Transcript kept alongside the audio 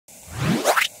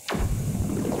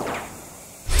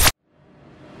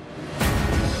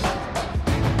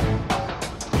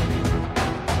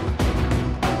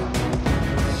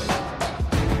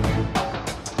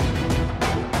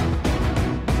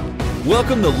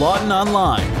Welcome to Lawton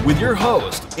Online with your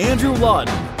host, Andrew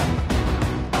Lawton.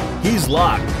 He's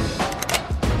locked,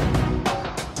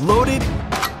 loaded,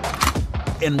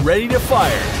 and ready to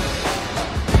fire.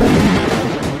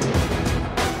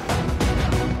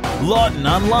 Lawton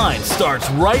Online starts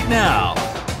right now.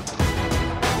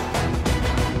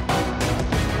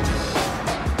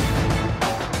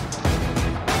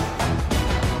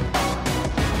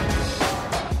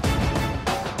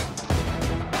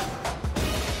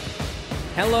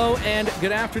 Hello and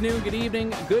good afternoon, good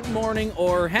evening, good morning,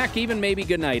 or heck, even maybe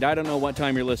good night. I don't know what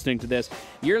time you're listening to this.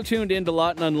 You're tuned in to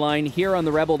Lawton Online here on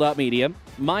the Rebel.media.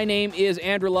 My name is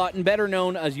Andrew Lawton, better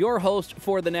known as your host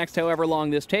for the next however long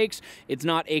this takes. It's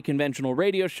not a conventional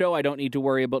radio show. I don't need to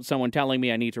worry about someone telling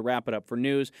me I need to wrap it up for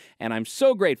news, and I'm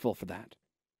so grateful for that.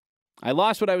 I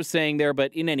lost what I was saying there,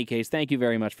 but in any case, thank you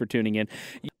very much for tuning in.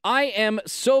 I am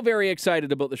so very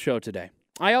excited about the show today.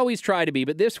 I always try to be,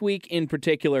 but this week in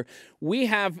particular, we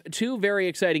have two very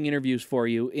exciting interviews for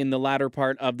you in the latter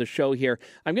part of the show here.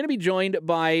 I'm going to be joined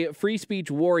by free speech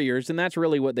warriors, and that's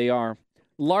really what they are.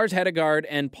 Lars Hedegaard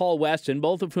and Paul Weston,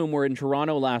 both of whom were in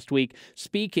Toronto last week,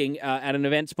 speaking at an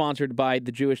event sponsored by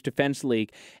the Jewish Defense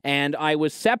League. And I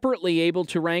was separately able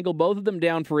to wrangle both of them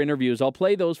down for interviews. I'll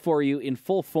play those for you in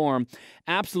full form.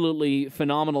 Absolutely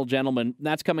phenomenal gentlemen.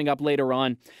 That's coming up later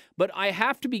on. But I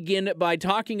have to begin by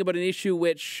talking about an issue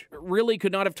which really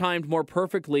could not have timed more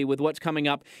perfectly with what's coming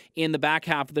up in the back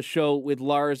half of the show with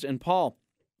Lars and Paul.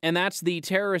 And that's the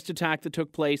terrorist attack that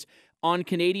took place on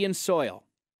Canadian soil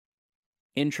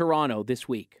in Toronto this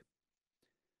week.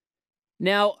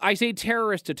 Now, I say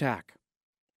terrorist attack.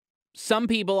 Some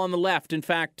people on the left, in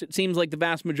fact, it seems like the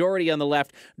vast majority on the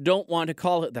left, don't want to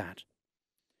call it that.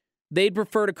 They'd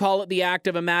prefer to call it the act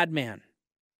of a madman.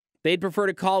 They'd prefer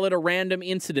to call it a random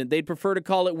incident. They'd prefer to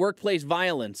call it workplace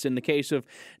violence in the case of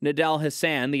Nadal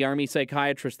Hassan, the army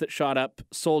psychiatrist that shot up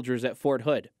soldiers at Fort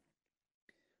Hood.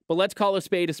 But let's call a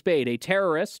spade a spade. A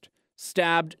terrorist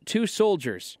stabbed two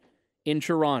soldiers in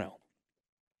Toronto.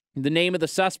 The name of the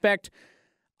suspect,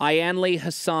 Ayanli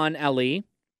Hassan Ali,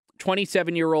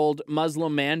 27-year-old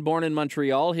Muslim man born in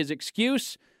Montreal. His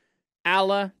excuse,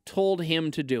 Allah told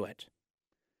him to do it.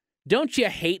 Don't you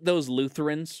hate those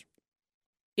Lutherans?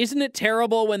 Isn't it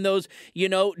terrible when those,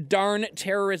 darn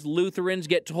terrorist Lutherans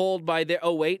get told by their...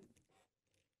 Oh, wait.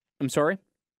 I'm sorry.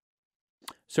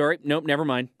 Sorry. Nope, never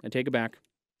mind. I take it back.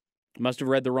 Must have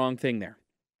read the wrong thing there.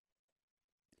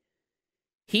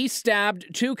 He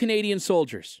stabbed two Canadian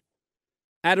soldiers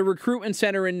at a recruitment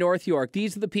center in North York.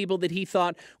 These are the people that he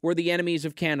thought were the enemies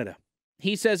of Canada.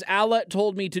 He says, Allah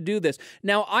told me to do this.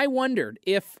 Now, I wondered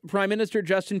if Prime Minister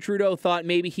Justin Trudeau thought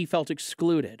maybe he felt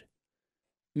excluded.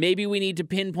 Maybe we need to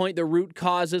pinpoint the root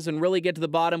causes and really get to the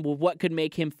bottom of what could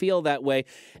make him feel that way.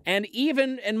 And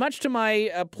much to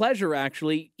my pleasure,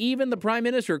 actually, even the Prime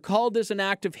Minister called this an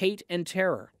act of hate and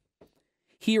terror.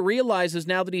 He realizes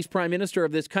now that he's Prime Minister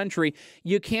of this country,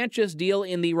 you can't just deal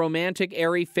in the romantic,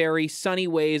 airy-fairy, sunny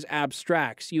ways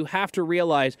abstracts. You have to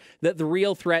realize that the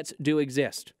real threats do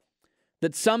exist.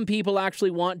 That some people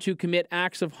actually want to commit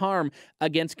acts of harm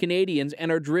against Canadians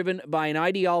and are driven by an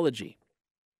ideology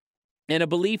and a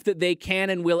belief that they can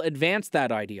and will advance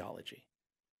that ideology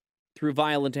through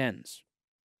violent ends.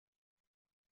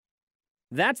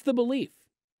 That's the belief.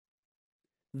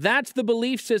 That's the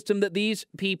belief system that these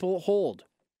people hold.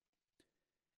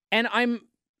 And I'm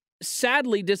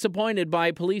sadly disappointed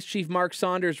by Police Chief Mark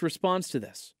Saunders' response to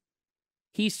this.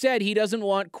 He said he doesn't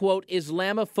want, quote,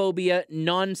 Islamophobia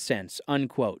nonsense,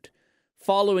 unquote,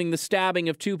 following the stabbing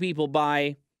of two people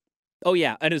by,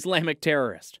 an Islamic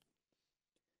terrorist.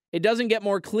 It doesn't get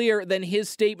more clear than his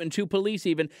statement to police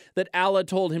even that Allah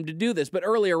told him to do this. But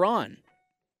earlier on,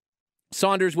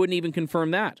 Saunders wouldn't even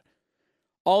confirm that.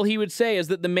 All he would say is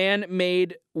that the man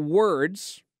made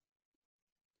words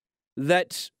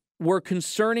that were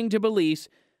concerning to police,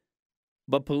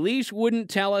 but police wouldn't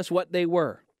tell us what they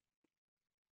were.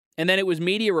 And then it was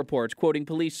media reports, quoting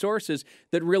police sources,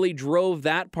 that really drove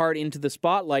that part into the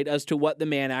spotlight as to what the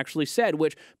man actually said,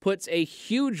 which puts a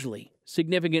hugely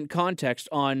significant context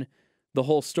on the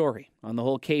whole story, on the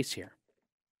whole case here.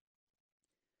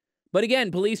 But again,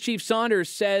 Police Chief Saunders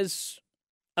says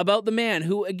about the man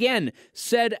who, again,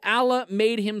 said Allah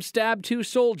made him stab two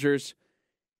soldiers,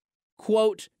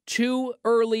 quote, too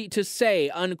early to say,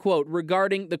 unquote,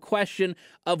 regarding the question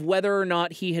of whether or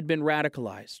not he had been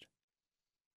radicalized.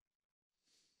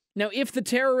 Now, if the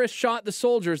terrorists shot the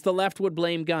soldiers, the left would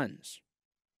blame guns.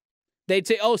 They'd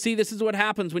say, oh, see, this is what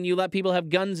happens when you let people have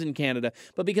guns in Canada.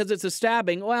 But because it's a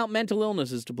stabbing, well, mental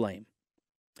illness is to blame.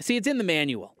 See, it's in the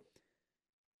manual.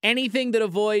 Anything that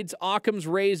avoids Occam's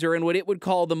razor and what it would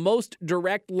call the most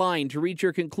direct line to reach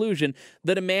your conclusion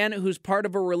that a man who's part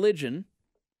of a religion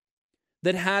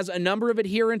that has a number of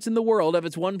adherents in the world of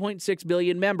its 1.6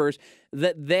 billion members,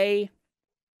 that they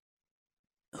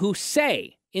who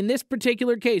say, in this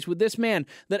particular case with this man,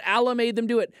 that Allah made them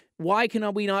do it, why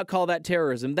can we not call that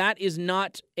terrorism? That is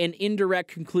not an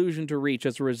indirect conclusion to reach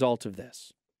as a result of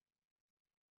this.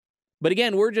 But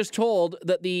again, we're just told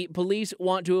that the police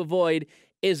want to avoid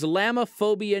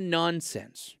Islamophobia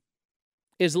nonsense.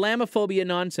 Islamophobia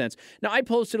nonsense. Now, I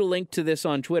posted a link to this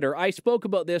on Twitter. I spoke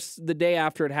about this the day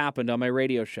after it happened on my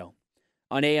radio show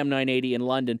on AM 980 in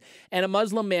London, and a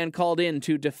Muslim man called in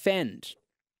to defend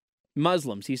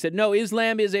Muslims. He said, no,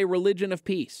 Islam is a religion of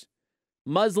peace.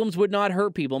 Muslims would not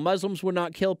hurt people. Muslims would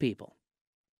not kill people.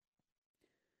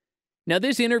 Now,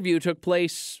 this interview took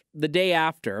place the day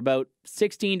after, about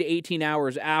 16 to 18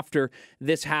 hours after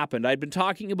this happened. I'd been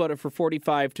talking about it for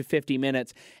 45 to 50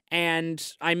 minutes,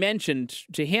 and I mentioned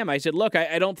to him, I said, look,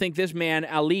 I don't think this man,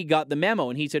 Ali, got the memo.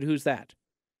 And he said, who's that?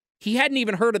 He hadn't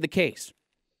even heard of the case.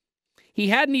 He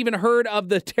hadn't even heard of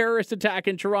the terrorist attack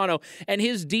in Toronto, and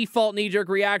his default knee-jerk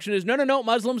reaction is, no,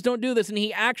 Muslims don't do this. And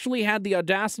he actually had the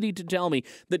audacity to tell me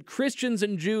that Christians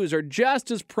and Jews are just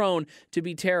as prone to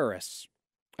be terrorists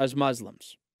as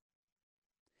Muslims.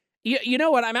 You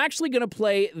know what? I'm actually going to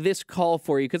play this call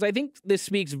for you because I think this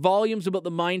speaks volumes about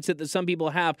the mindset that some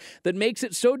people have that makes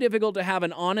it so difficult to have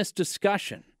an honest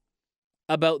discussion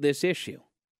about this issue.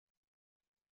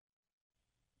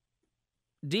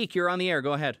 Deke, you're on the air.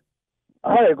 Go ahead.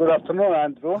 Hi, good afternoon,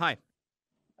 Andrew. Hi.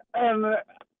 And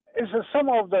it's some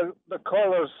of the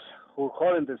callers who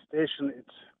call in the station, it's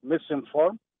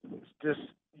misinformed. It's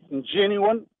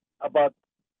disingenuous about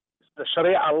the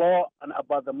Sharia law and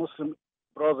about the Muslim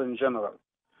brothers in general.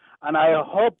 And I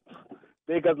hope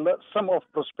they get some of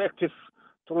perspective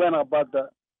to learn about the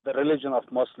religion of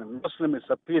Muslim. Muslim is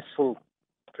a peaceful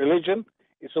religion.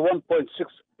 It's a 1.6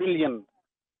 billion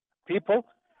people.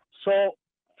 So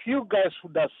few guys who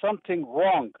does something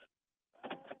wrong,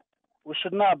 we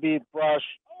should not be brushed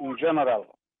in general.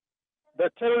 The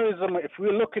terrorism, if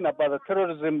we're looking about the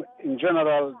terrorism in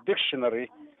general dictionary,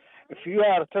 if you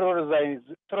are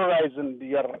terrorizing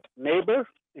your neighbor,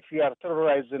 if you are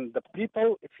terrorizing the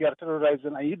people, if you are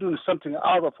terrorizing and you're doing something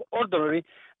out of ordinary,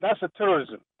 that's a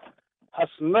terrorism. Has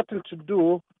nothing to do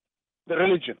with the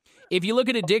religion. If you look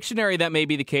at a dictionary, that may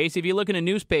be the case. If you look in a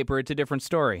newspaper, it's a different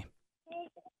story.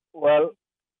 Well,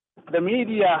 the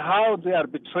media, how they are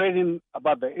betraying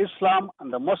about the Islam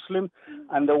and the Muslim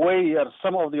and the way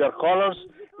some of your callers,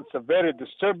 it's a very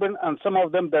disturbing. And some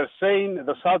of them, they're saying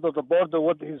the south of the border,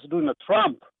 what he's doing to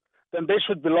Trump, then they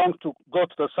should belong to go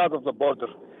to the south of the border.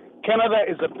 Canada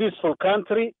is a peaceful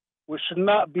country. We should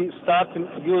not be starting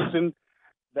using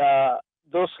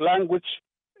those language,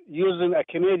 using a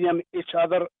Canadian each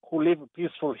other who live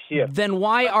peaceful here. Then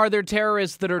why are there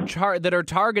terrorists that are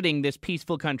targeting this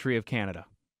peaceful country of Canada?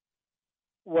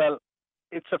 Well,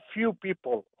 it's a few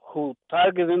people who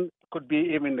targeting, could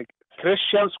be even the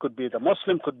Christians, could be the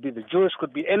Muslim, could be the Jewish,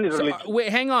 could be any religion. Wait,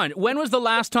 hang on. When was the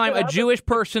last time a Jewish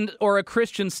person or a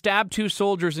Christian stabbed two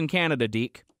soldiers in Canada,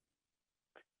 Deke?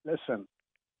 Listen,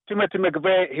 Timothy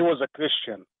McVeigh, he was a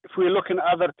Christian. If we look in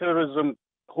other terrorism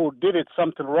who did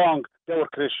something wrong, they were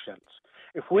Christians.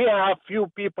 If we have few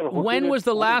people who... When was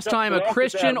the last time a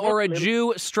Christian or a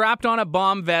Jew strapped on a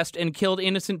bomb vest and killed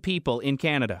innocent people in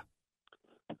Canada?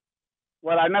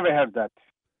 Well, I never heard that.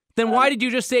 Then why did you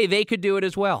just say they could do it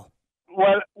as well?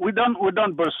 Well, we don't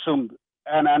presume,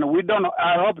 and we don't.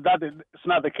 I hope that it's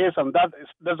not the case, and that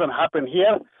doesn't happen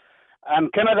here.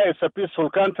 And Canada is a peaceful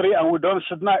country, and we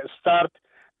should not start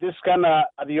this kind of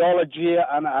ideology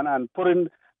and putting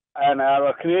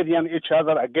our Canadian each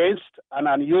other against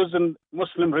and using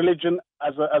Muslim religion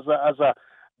as a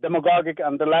demagogic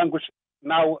and the language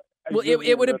now. Well,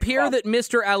 it would appear that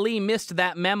Mr. Ali missed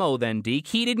that memo then, Deke.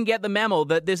 He didn't get the memo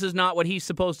that this is not what he's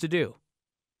supposed to do.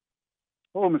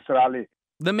 Who, Mr. Ali?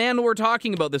 The man we're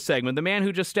talking about this segment, the man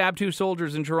who just stabbed two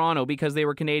soldiers in Toronto because they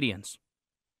were Canadians.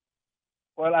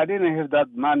 Well, I didn't hear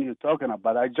that man you're talking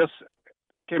about. I just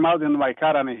came out in my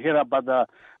car and I hear about the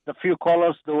few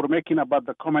callers they were making about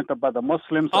the comment about the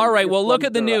Muslims. All right, well, look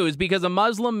at the news because a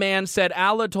Muslim man said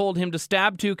Allah told him to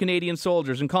stab two Canadian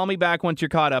soldiers. And call me back once you're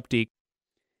caught up, Deke.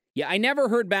 Yeah, I never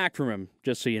heard back from him,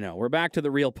 just so you know. We're back to the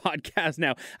real podcast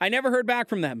now. I never heard back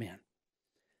from that man.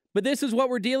 But this is what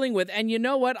we're dealing with. And you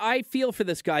know what? I feel for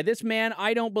this guy. This man,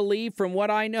 I don't believe, from what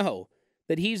I know,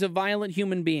 that he's a violent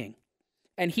human being.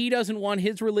 And he doesn't want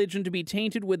his religion to be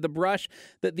tainted with the brush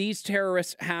that these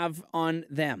terrorists have on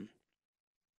them.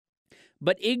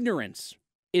 But ignorance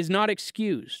is not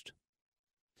excused.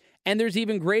 And there's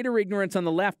even greater ignorance on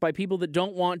the left by people that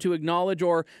don't want to acknowledge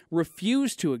or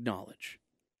refuse to acknowledge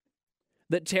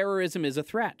that terrorism is a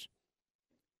threat.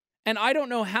 And I don't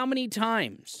know how many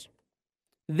times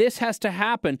this has to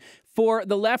happen for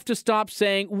the left to stop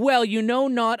saying, well,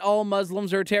 not all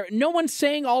Muslims are terrorists. No one's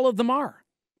saying all of them are.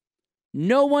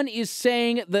 No one is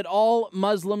saying that all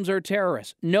Muslims are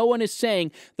terrorists. No one is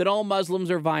saying that all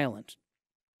Muslims are violent.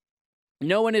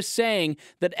 No one is saying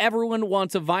that everyone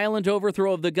wants a violent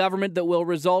overthrow of the government that will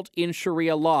result in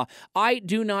Sharia law. I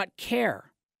do not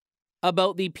care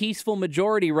about the peaceful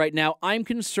majority right now. I'm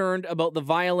concerned about the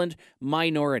violent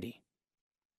minority.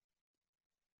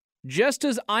 Just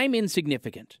as I'm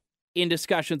insignificant in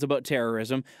discussions about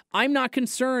terrorism, I'm not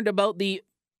concerned about the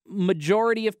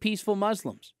majority of peaceful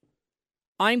Muslims.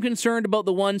 I'm concerned about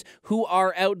the ones who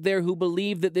are out there who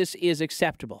believe that this is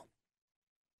acceptable.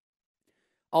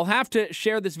 I'll have to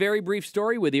share this very brief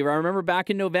story with you. I remember back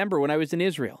in November when I was in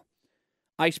Israel,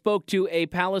 I spoke to a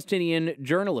Palestinian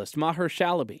journalist, Maher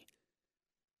Shalaby,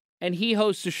 and he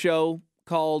hosts a show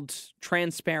called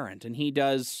Transparent, and he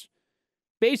does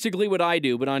basically what I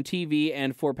do, but on TV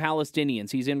and for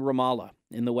Palestinians. He's in Ramallah,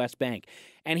 in the West Bank.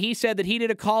 And he said that he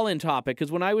did a call-in topic,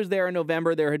 because when I was there in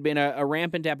November, there had been a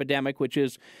rampant epidemic, which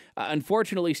is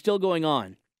unfortunately still going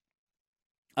on,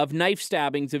 of knife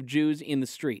stabbings of Jews in the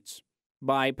streets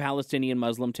by Palestinian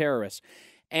Muslim terrorists.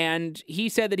 And he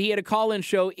said that he had a call-in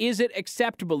show, is it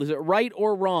acceptable, is it right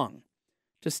or wrong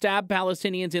to stab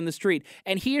Palestinians in the street?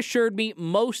 And he assured me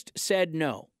most said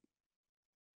no.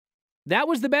 That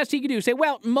was the best he could do. Say,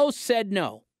 well, most said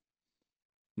no.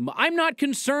 I'm not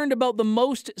concerned about the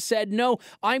most said no.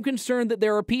 I'm concerned that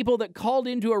there are people that called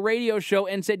into a radio show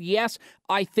and said, yes,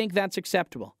 I think that's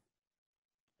acceptable.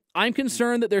 I'm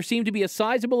concerned that there seemed to be a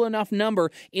sizable enough number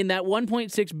in that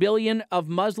 1.6 billion of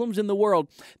Muslims in the world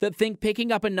that think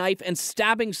picking up a knife and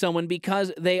stabbing someone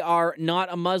because they are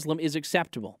not a Muslim is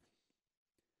acceptable.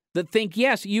 That think,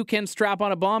 yes, you can strap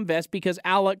on a bomb vest because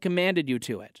Allah commanded you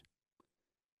to it.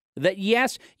 That,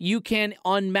 yes, you can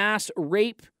en masse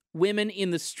rape women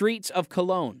in the streets of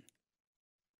Cologne.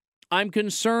 I'm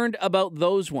concerned about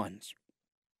those ones.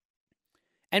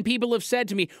 And people have said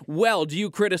to me, well, do you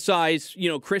criticize,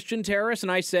 Christian terrorists?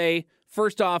 And I say,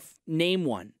 first off, name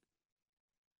one.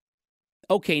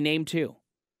 Okay, name two.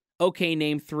 Okay,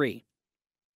 name three.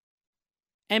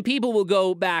 And people will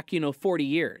go back, 40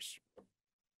 years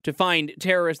to find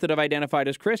terrorists that have identified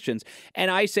as Christians.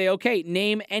 And I say, okay,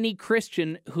 name any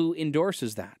Christian who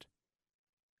endorses that.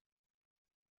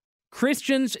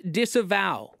 Christians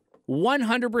disavow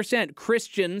 100%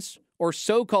 Christians or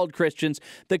so-called Christians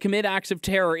that commit acts of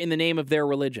terror in the name of their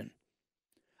religion.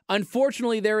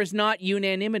 Unfortunately, there is not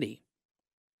unanimity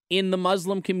in the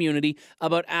Muslim community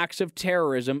about acts of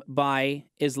terrorism by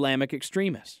Islamic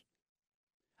extremists.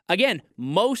 Again,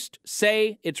 most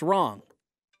say it's wrong.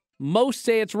 Most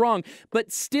say it's wrong,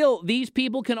 but still, these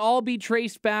people can all be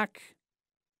traced back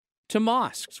to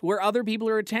mosques where other people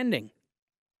are attending.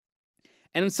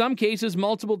 And in some cases,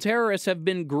 multiple terrorists have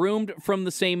been groomed from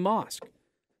the same mosque.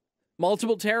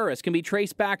 Multiple terrorists can be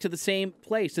traced back to the same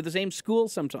place, to the same school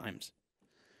sometimes.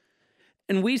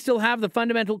 And we still have the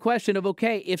fundamental question of,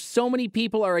 okay, if so many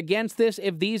people are against this,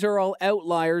 if these are all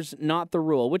outliers, not the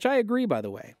rule, which I agree, by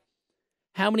the way.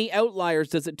 How many outliers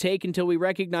does it take until we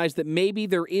recognize that maybe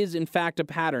there is, in fact, a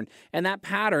pattern? And that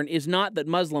pattern is not that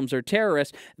Muslims are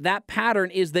terrorists. That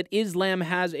pattern is that Islam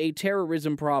has a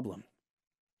terrorism problem.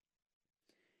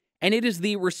 And it is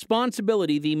the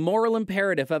responsibility, the moral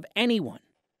imperative of anyone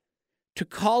to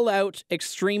call out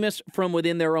extremists from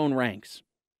within their own ranks.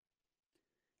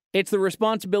 It's the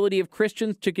responsibility of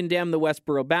Christians to condemn the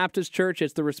Westboro Baptist Church.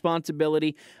 It's the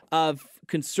responsibility of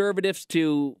conservatives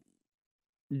to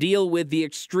deal with the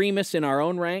extremists in our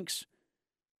own ranks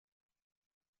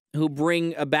who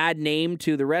bring a bad name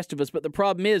to the rest of us. But the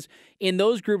problem is, in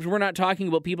those groups, we're not talking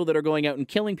about people that are going out and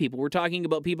killing people. We're talking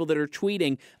about people that are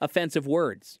tweeting offensive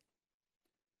words.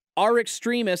 Our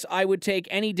extremists, I would take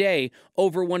any day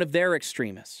over one of their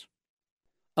extremists.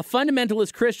 A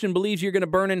fundamentalist Christian believes you're going to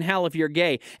burn in hell if you're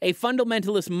gay. A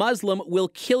fundamentalist Muslim will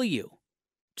kill you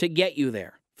to get you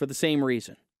there for the same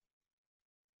reason.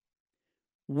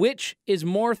 Which is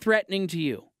more threatening to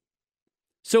you?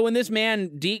 So when this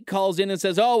man, Deke, calls in and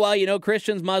says, oh, well,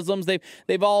 Christians, Muslims,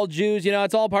 they've all Jews,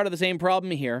 it's all part of the same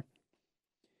problem here.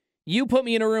 You put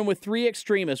me in a room with three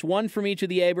extremists, one from each of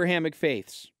the Abrahamic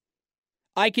faiths.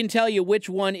 I can tell you which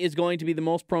one is going to be the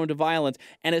most prone to violence,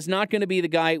 and it's not going to be the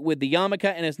guy with the yarmulke,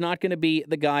 and it's not going to be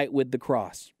the guy with the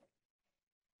cross.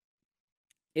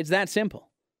 It's that simple.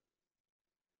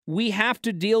 We have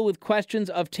to deal with questions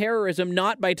of terrorism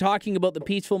not by talking about the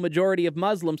peaceful majority of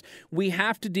Muslims. We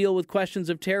have to deal with questions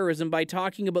of terrorism by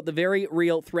talking about the very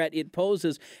real threat it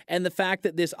poses and the fact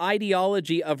that this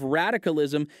ideology of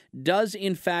radicalism does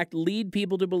in fact lead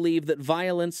people to believe that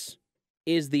violence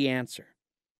is the answer.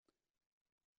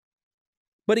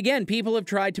 But again, people have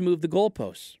tried to move the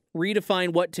goalposts,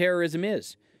 redefine what terrorism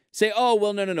is. Say, oh,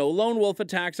 well, no. Lone wolf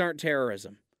attacks aren't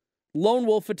terrorism. Lone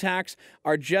wolf attacks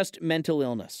are just mental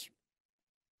illness.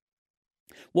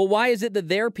 Well, why is it that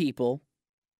their people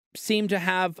seem to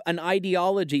have an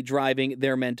ideology driving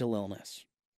their mental illness?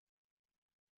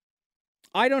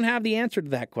 I don't have the answer to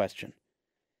that question,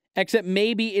 except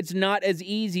maybe it's not as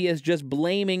easy as just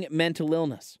blaming mental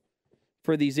illness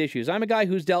for these issues. I'm a guy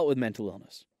who's dealt with mental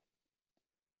illness.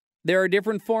 There are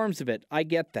different forms of it. I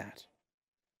get that.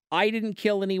 I didn't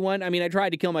kill anyone. I mean, I tried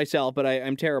to kill myself, but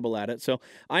I'm terrible at it, so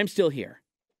I'm still here.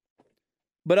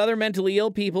 But other mentally ill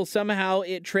people, somehow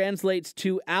it translates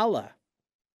to Allah.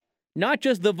 Not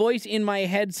just the voice in my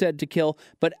head said to kill,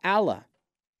 but Allah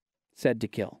said to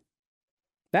kill.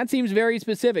 That seems very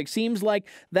specific. Seems like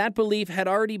that belief had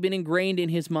already been ingrained in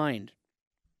his mind.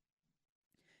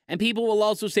 And people will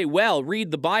also say, well,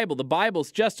 read the Bible. The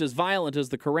Bible's just as violent as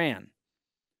the Quran.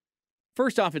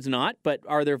 First off, it's not, but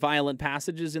are there violent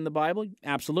passages in the Bible?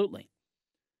 Absolutely.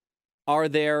 Are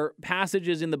there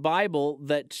passages in the Bible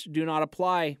that do not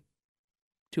apply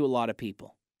to a lot of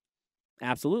people?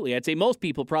 Absolutely. I'd say most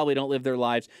people probably don't live their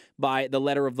lives by the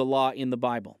letter of the law in the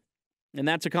Bible. And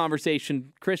that's a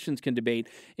conversation Christians can debate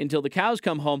until the cows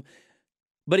come home.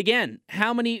 But again,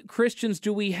 how many Christians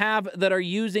do we have that are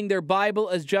using their Bible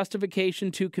as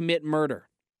justification to commit murder?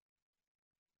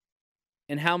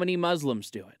 And how many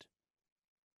Muslims do it?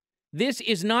 This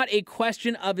is not a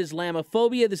question of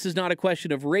Islamophobia. This is not a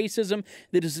question of racism.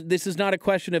 This is not a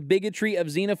question of bigotry, of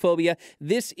xenophobia.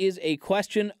 This is a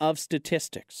question of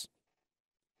statistics.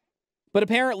 But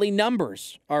apparently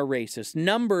numbers are racist.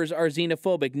 Numbers are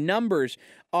xenophobic. Numbers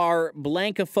are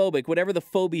blankophobic, whatever the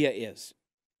phobia is.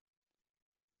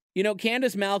 You know,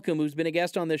 Candace Malcolm, who's been a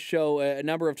guest on this show a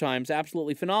number of times,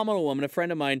 absolutely phenomenal woman, a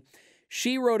friend of mine,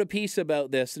 she wrote a piece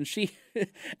about this, and she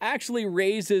actually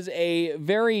raises a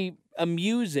very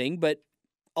amusing but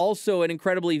also an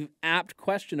incredibly apt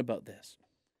question about this.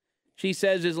 She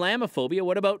says, Islamophobia,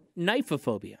 what about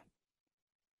knifeophobia?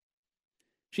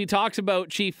 She talks about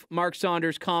Chief Mark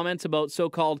Saunders' comments about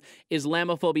so-called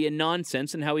Islamophobia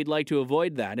nonsense and how he'd like to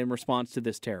avoid that in response to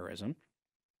this terrorism.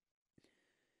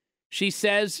 She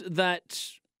says that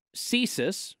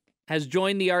CSIS has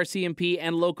joined the RCMP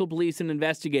and local police in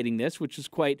investigating this, which is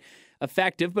quite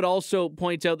effective, but also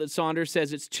points out that Saunders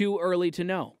says it's too early to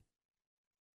know.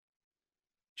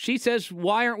 She says,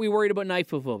 why aren't we worried about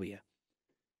knifeophobia?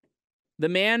 The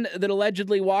man that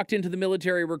allegedly walked into the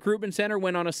military recruitment center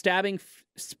went on a stabbing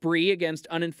spree against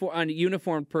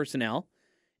uniformed personnel,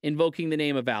 invoking the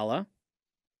name of Allah,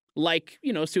 like,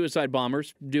 suicide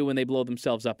bombers do when they blow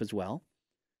themselves up as well.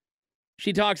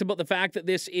 She talks about the fact that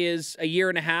this is a year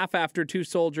and a half after 2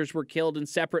 soldiers were killed in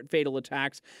separate fatal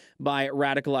attacks by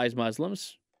radicalized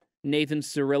Muslims, Nathan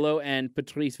Cirillo and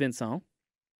Patrice Vincent.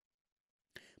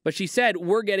 But she said,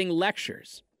 we're getting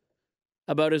lectures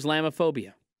about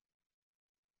Islamophobia.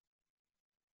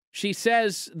 She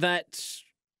says that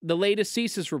the latest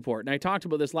CSIS report, and I talked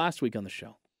about this last week on the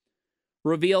show,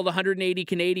 revealed 180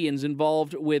 Canadians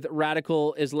involved with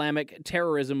radical Islamic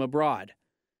terrorism abroad.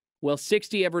 Well,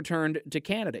 60 have returned to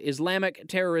Canada. Islamic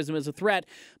terrorism is a threat,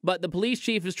 but the police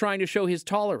chief is trying to show his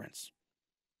tolerance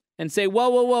and say,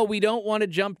 whoa, we don't want to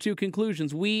jump to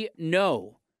conclusions. We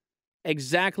know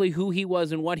exactly who he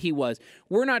was and what he was.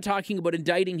 We're not talking about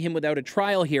indicting him without a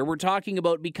trial here. We're talking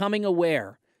about becoming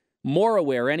aware, more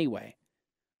aware anyway,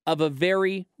 of a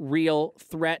very real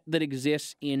threat that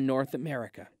exists in North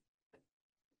America.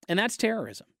 And that's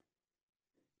terrorism.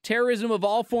 Terrorism of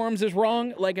all forms is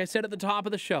wrong, like I said at the top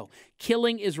of the show.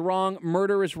 Killing is wrong,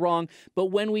 murder is wrong, but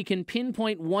when we can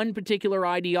pinpoint one particular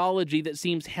ideology that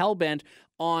seems hell-bent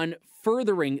on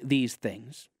furthering these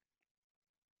things,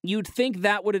 you'd think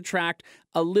that would attract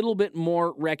a little bit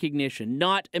more recognition,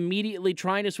 not immediately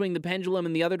trying to swing the pendulum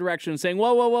in the other direction and saying,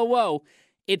 whoa,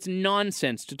 it's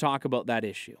nonsense to talk about that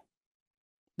issue.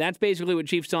 That's basically what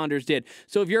Chief Saunders did.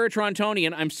 So if you're a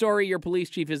Torontonian, I'm sorry your police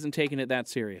chief isn't taking it that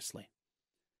seriously.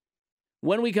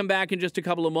 When we come back in just a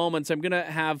couple of moments, I'm going to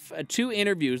have 2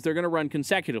 interviews. They're going to run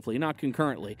consecutively, not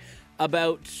concurrently,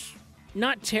 about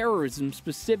not terrorism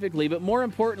specifically, but more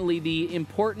importantly, the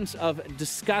importance of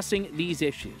discussing these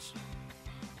issues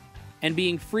and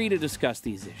being free to discuss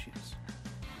these issues.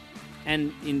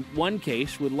 And in one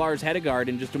case, with Lars Hedegaard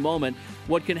in just a moment,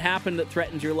 what can happen that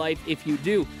threatens your life if you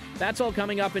do. That's all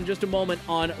coming up in just a moment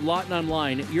on Lawton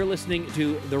Online. You're listening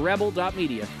to the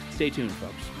Rebel.media. Stay tuned,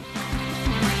 folks.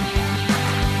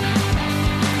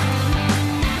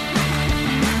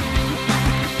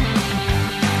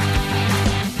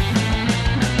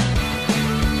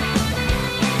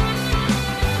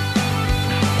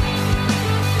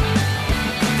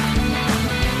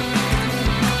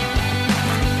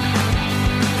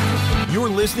 You're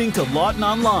listening to Lawton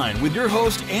Online with your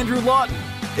host, Andrew Lawton,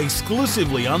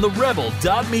 exclusively on the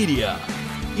Rebel.media.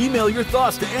 Email your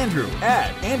thoughts to Andrew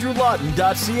at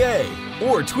andrewlawton.ca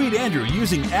or tweet Andrew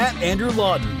using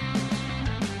 @AndrewLawton.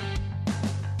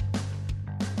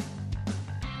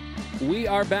 We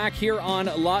are back here on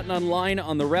Lawton Online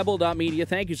on the Rebel.media.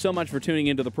 Thank you so much for tuning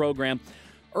into the program.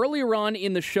 Earlier on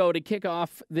in the show, to kick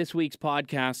off this week's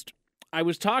podcast, I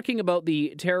was talking about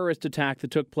the terrorist attack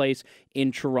that took place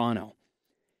in Toronto.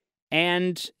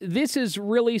 And this is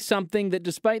really something that,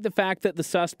 despite the fact that the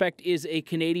suspect is a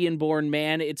Canadian-born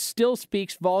man, it still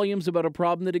speaks volumes about a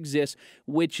problem that exists,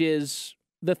 which is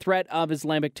the threat of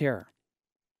Islamic terror.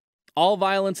 All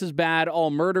violence is bad,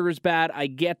 all murder is bad, I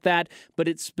get that, but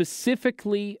it's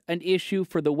specifically an issue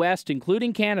for the West,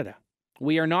 including Canada.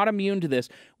 We are not immune to this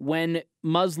when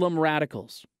Muslim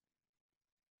radicals,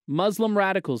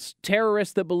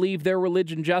 terrorists that believe their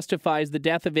religion justifies the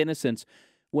death of innocents,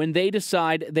 when they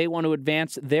decide they want to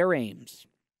advance their aims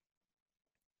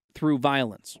through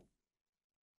violence.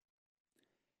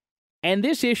 And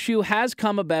this issue has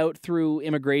come about through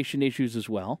immigration issues as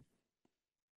well.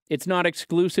 It's not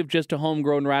exclusive just to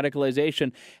homegrown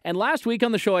radicalization. And last week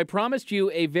on the show, I promised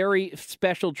you a very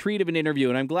special treat of an interview,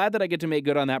 and I'm glad that I get to make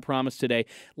good on that promise today.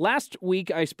 Last week,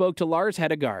 I spoke to Lars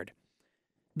Hedegaard,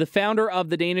 the founder of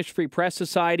the Danish Free Press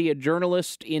Society, a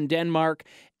journalist in Denmark,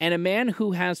 and a man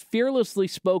who has fearlessly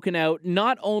spoken out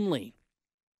not only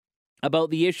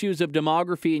about the issues of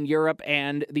demography in Europe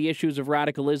and the issues of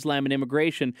radical Islam and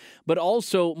immigration, but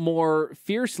also more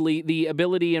fiercely the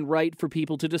ability and right for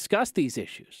people to discuss these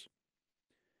issues.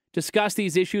 Discuss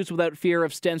these issues without fear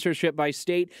of censorship by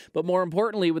state, but more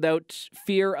importantly, without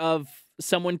fear of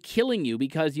someone killing you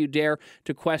because you dare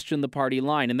to question the party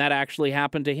line. And that actually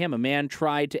happened to him. A man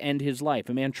tried to end his life.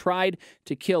 A man tried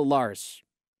to kill Lars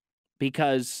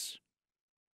because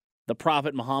the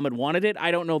Prophet Muhammad wanted it. I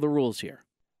don't know the rules here.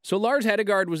 So Lars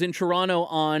Hedegaard was in Toronto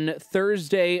on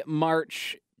Thursday,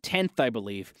 March 10th, I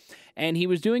believe. And he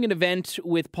was doing an event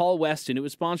with Paul Weston. It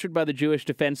was sponsored by the Jewish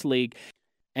Defense League.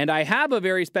 And I have a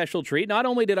very special treat. Not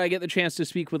only did I get the chance to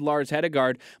speak with Lars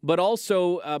Hedegaard, but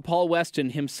also Paul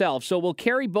Weston himself. So we'll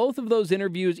carry both of those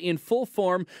interviews in full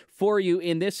form for you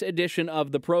in this edition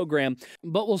of the program.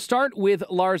 But we'll start with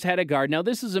Lars Hedegaard. Now,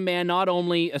 this is a man, not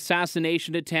only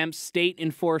assassination attempts,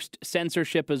 state-enforced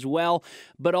censorship as well,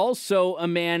 but also a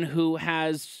man who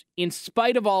has, in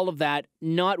spite of all of that,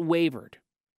 not wavered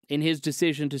in his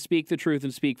decision to speak the truth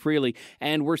and speak freely.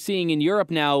 And we're seeing in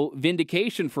Europe now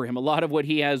vindication for him. A lot of what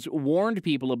he has warned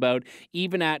people about,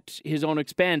 even at his own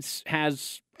expense,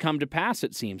 has come to pass,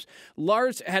 it seems.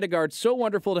 Lars Hedegaard, so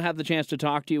wonderful to have the chance to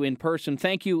talk to you in person.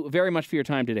 Thank you very much for your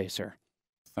time today, sir.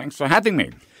 Thanks for having me.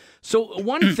 So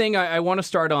one thing I want to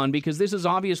start on, because this is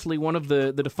obviously one of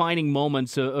the defining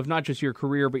moments of not just your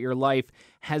career, but your life,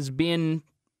 has been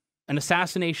an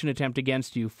assassination attempt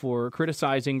against you for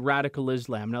criticizing radical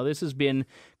Islam. Now, this has been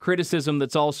criticism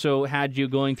that's also had you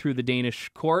going through the Danish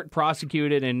court,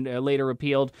 prosecuted and later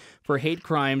appealed for hate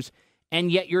crimes, and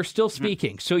yet you're still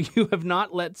speaking. So you have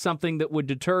not let something that would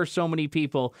deter so many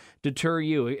people deter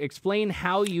you. Explain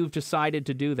how you've decided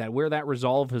to do that, where that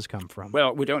resolve has come from.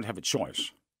 Well, we don't have a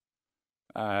choice.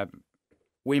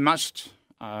 We must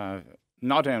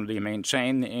not only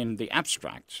maintain in the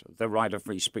abstract the right of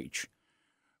free speech,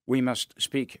 we must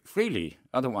speak freely.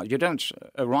 Otherwise,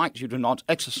 a right you do not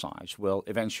exercise will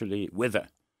eventually wither.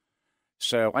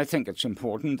 So I think it's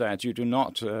important that you do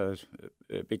not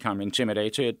become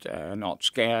intimidated, not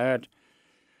scared.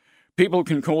 People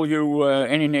can call you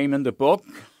any name in the book,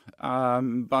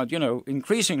 but,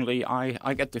 increasingly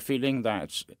I get the feeling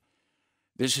that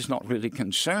this is not really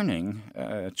concerning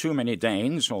too many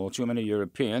Danes or too many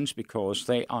Europeans, because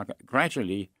they are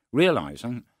gradually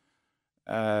realizing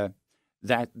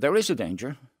that there is a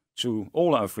danger to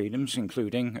all our freedoms,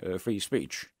 including free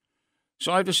speech.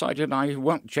 So I decided I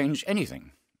won't change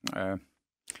anything,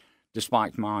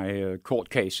 despite my court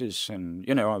cases. And,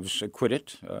 I was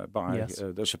acquitted by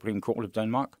the Supreme Court of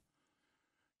Denmark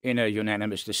in a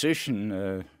unanimous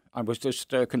decision. I was just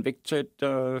convicted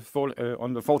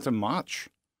on the 4th of March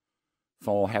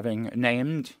for having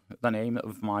named the name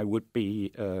of my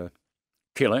would-be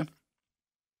killer.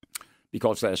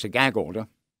 because there's a gag order.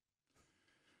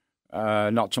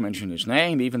 Not to mention his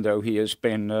name, even though he has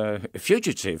been a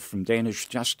fugitive from Danish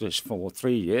justice for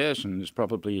 3 years and is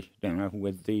probably,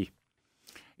 with the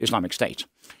Islamic State.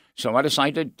 So I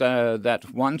decided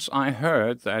that once I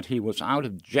heard that he was out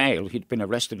of jail, he'd been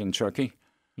arrested in Turkey,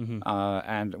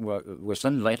 and was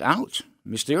then let out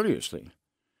mysteriously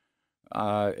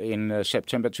in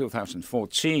September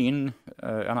 2014,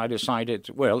 and I decided,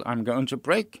 well, I'm going to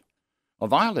break or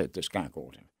violate this gag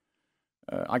order.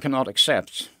 I cannot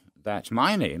accept that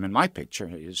my name and my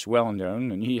picture is well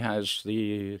known, and he has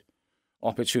the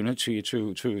opportunity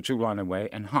to run away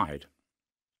and hide.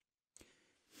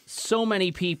 So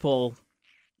many people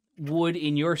would,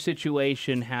 in your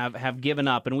situation, have given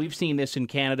up. And we've seen this in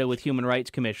Canada with human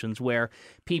rights commissions, where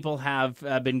people have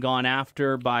been gone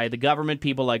after by the government,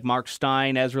 people like Mark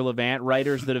Stein, Ezra Levant,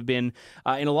 writers that have been,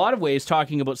 in a lot of ways,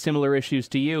 talking about similar issues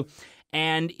to you.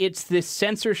 And it's this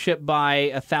censorship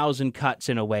by 1,000 cuts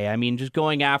in a way. I mean, just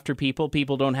going after people.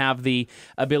 People don't have the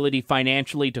ability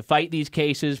financially to fight these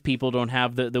cases. People don't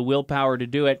have the willpower to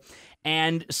do it.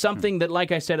 And something that,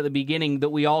 like I said at the beginning, that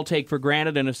we all take for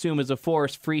granted and assume is a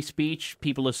force, free speech,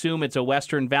 people assume it's a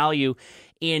Western value.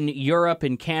 In Europe,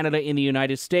 in Canada, in the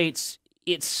United States,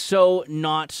 it's so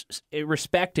not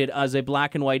respected as a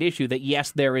black and white issue that,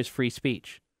 yes, there is free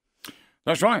speech.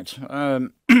 That's right.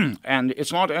 And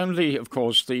it's not only, of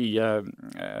course, the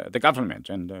government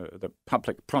and the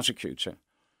public prosecutor.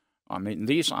 I mean,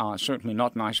 these are certainly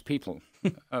not nice people,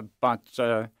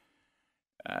 but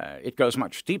it goes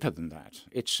much deeper than that.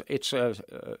 It's a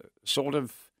sort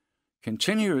of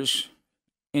continuous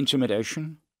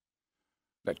intimidation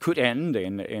that could end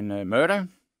in a murder.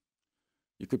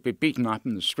 You could be beaten up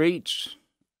in the streets,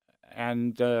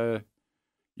 and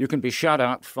you can be shut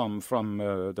out from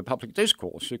the public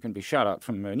discourse. You can be shut out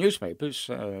from newspapers.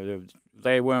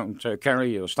 They won't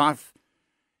carry your stuff.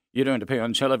 You don't appear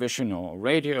on television or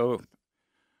radio.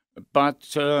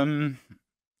 But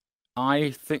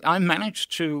I think I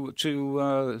managed to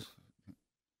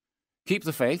keep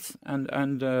the faith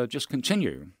and just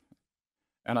continue.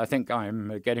 And I think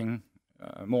I'm getting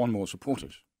more and more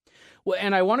supporters. Well,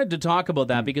 and I wanted to talk about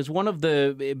that because one of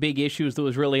the big issues that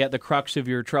was really at the crux of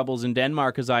your troubles in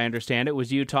Denmark, as I understand it,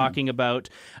 was you talking about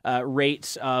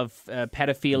rates of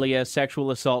pedophilia,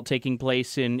 sexual assault taking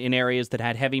place in areas that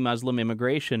had heavy Muslim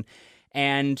immigration.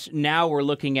 And now we're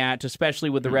looking at, especially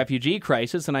with the refugee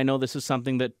crisis, and I know this is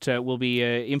something that will be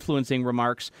influencing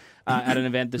remarks at an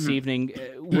event this evening,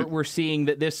 we're seeing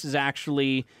that this is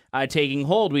actually taking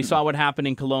hold. We saw what happened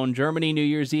in Cologne, Germany, New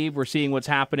Year's Eve. We're seeing what's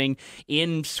happening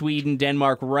in Sweden,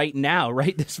 Denmark right now,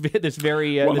 right? This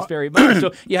very moment.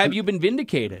 So, have you been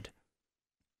vindicated?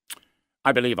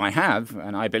 I believe I have,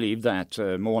 and I believe that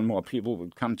more and more people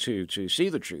will come to see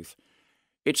the truth.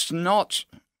 It's not...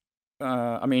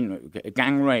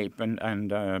 gang rape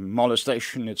and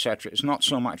molestation, etc., is not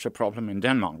so much a problem in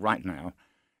Denmark right now.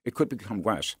 It could become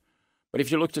worse. But if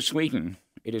you look to Sweden,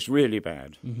 it is really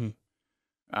bad.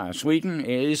 Mm-hmm. Sweden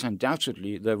is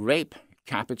undoubtedly the rape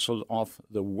capital of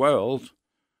the world,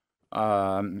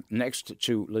 next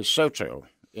to Lesotho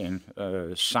in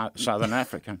southern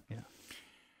Africa.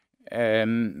 Yeah.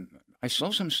 I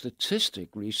saw some statistic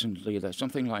recently that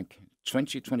something like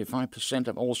 20-25%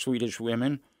 of all Swedish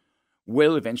women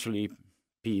will eventually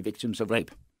be victims of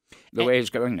rape, the way it's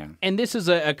going now. And this is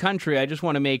a country, I just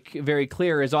want to make very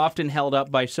clear, is often held up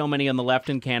by so many on the left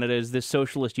in Canada as this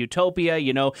socialist utopia,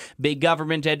 big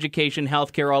government, education,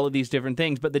 healthcare, all of these different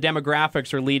things. But the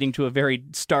demographics are leading to a very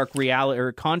stark reality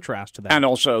or contrast to that. And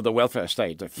also the welfare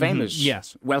state, the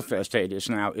famous welfare state is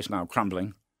now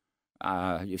crumbling.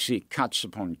 You see cuts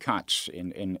upon cuts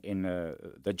in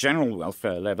the general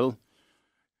welfare level.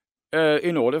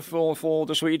 In order for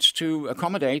the Swedes to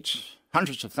accommodate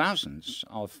hundreds of thousands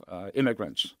of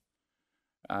immigrants.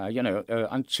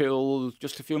 Until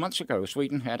just a few months ago,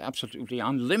 Sweden had absolutely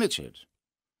unlimited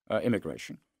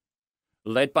immigration,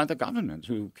 led by the government,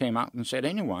 who came out and said,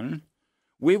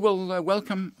 we will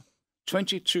welcome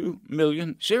 22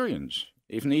 million Syrians,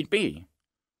 if need be.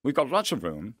 We've got lots of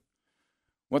room.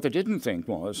 What they didn't think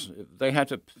was they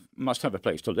must have a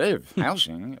place to live,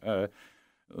 housing.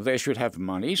 They should have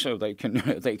money so they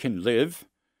can live,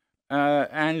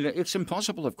 and it's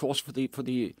impossible, of course, for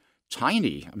the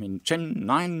tiny,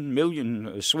 9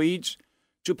 million Swedes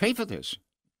to pay for this.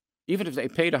 Even if they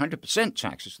paid 100%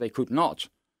 taxes, they could not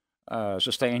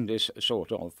sustain this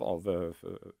sort of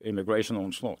immigration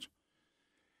onslaught.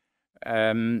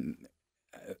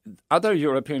 Other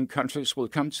European countries will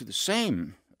come to the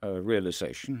same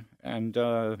realization, and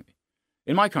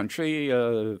in my country,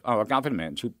 our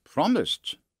government,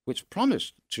 which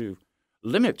promised to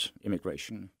limit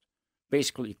immigration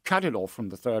basically cut it off from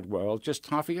the third world just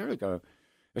half a year ago.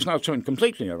 It's now turned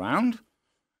completely around,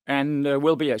 and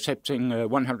will be accepting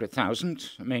 100,000,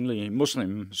 mainly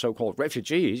Muslim so-called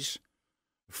refugees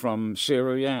from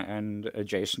Syria and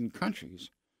adjacent countries.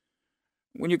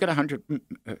 When you get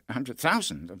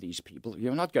 100,000 of these people,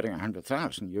 you're not getting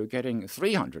 100,000, you're getting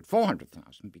 300,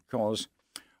 400,000, because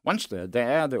once they're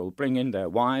there, they will bring in their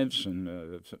wives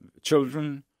and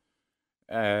children.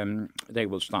 They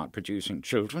will start producing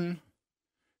children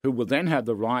who will then have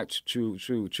the right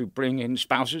to bring in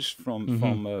spouses from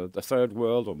the third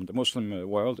world or the Muslim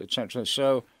world, etc.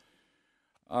 So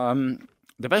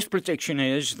the best prediction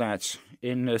is that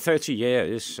in 30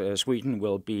 years, Sweden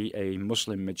will be a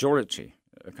Muslim majority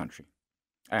country,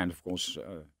 and of course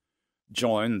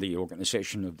join the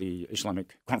organization of the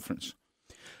Islamic Conference.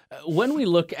 When we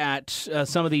look at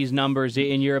some of these numbers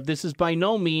in Europe, this is by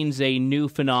no means a new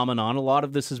phenomenon. A lot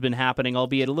of this has been happening,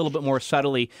 albeit a little bit more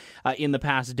subtly, in the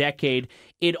past decade.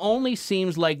 It only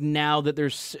seems like now that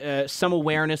there's some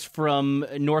awareness from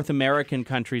North American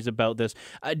countries about this.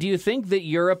 Do you think that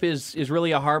Europe is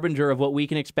really a harbinger of what we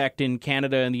can expect in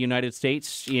Canada and the United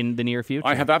States in the near future?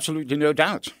 I have absolutely no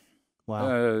doubt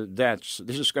Wow. that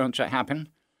this is going to happen.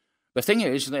 The thing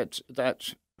is that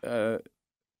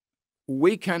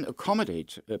we can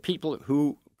accommodate people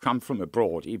who come from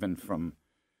abroad, even from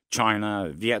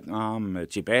China, Vietnam,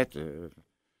 Tibet,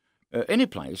 any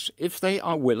place, if they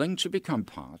are willing to become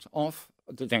part of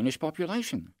the Danish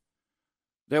population.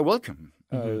 They're welcome.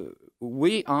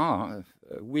 We are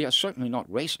certainly not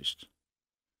racist.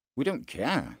 We don't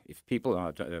care if people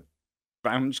are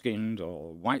brown-skinned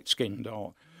or white-skinned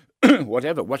or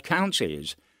whatever. What counts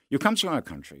is you come to our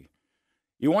country,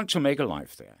 you want to make a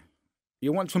life there.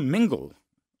 You want to mingle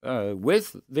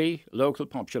with the local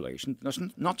population. It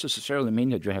doesn't not necessarily mean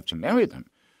that you have to marry them,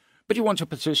 but you want to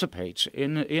participate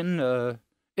in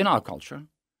our culture.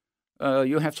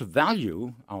 You have to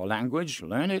value our language,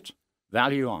 learn it,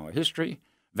 value our history,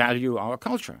 value our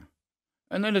culture.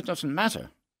 And then it doesn't matter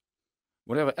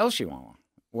whatever else you are,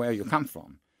 where you come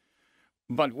from.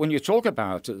 But when you talk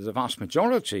about the vast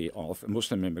majority of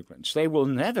Muslim immigrants, they will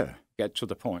never get to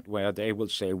the point where they will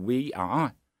say, we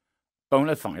are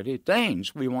bona fide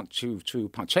Danes. We want to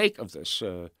partake of this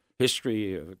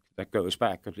history that goes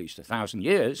back at least 1,000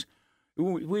 years.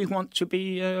 We want to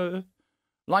be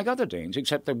like other Danes,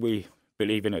 except that we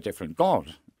believe in a different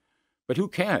God. But who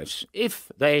cares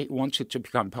if they wanted to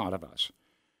become part of us?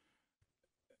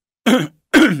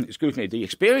 Excuse me, the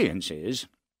experience is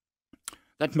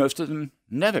that most of them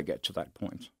never get to that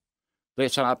point. They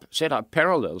set up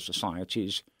parallel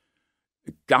societies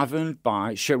governed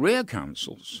by Sharia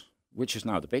councils, which is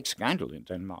now the big scandal in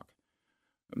Denmark.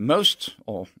 Most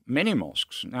or many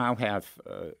mosques now have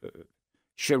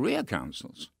Sharia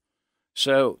councils.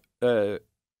 So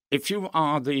if you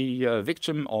are the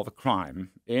victim of a crime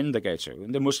in the ghetto,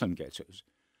 in the Muslim ghettos,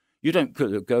 you don't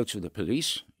go to the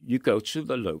police, you go to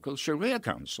the local Sharia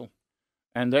council,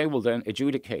 and they will then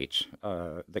adjudicate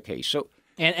the case. So.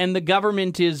 And the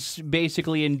government is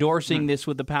basically endorsing this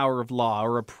with the power of law,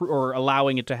 or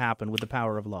allowing it to happen with the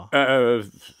power of law.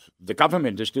 The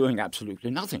government is doing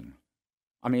absolutely nothing.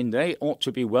 I mean, they ought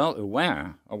to be well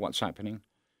aware of what's happening,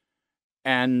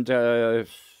 and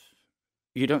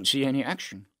you don't see any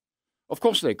action. Of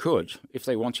course they could, if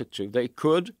they wanted to. They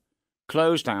could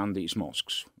close down these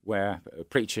mosques where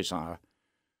preachers are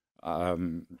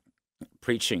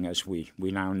preaching, as we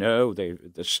now know,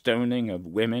 the stoning of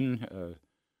women,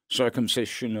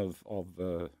 circumcision of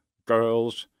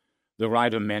girls, the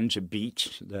right of men to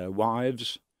beat their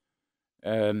wives.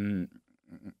 And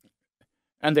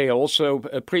they are also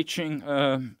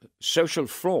preaching social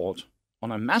fraud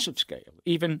on a massive scale,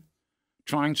 even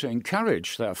trying to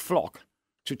encourage their flock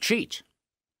to cheat.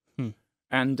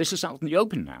 And this is out in the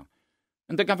open now.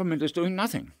 And the government is doing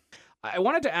nothing. I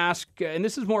wanted to ask, and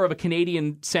this is more of a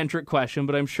Canadian-centric question,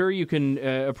 but I'm sure you can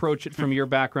approach it from your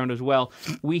background as well.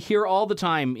 We hear all the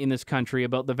time in this country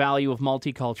about the value of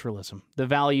multiculturalism, the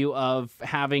value of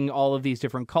having all of these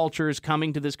different cultures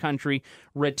coming to this country,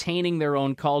 retaining their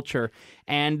own culture.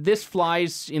 And this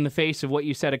flies in the face of what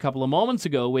you said a couple of moments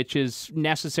ago, which is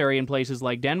necessary in places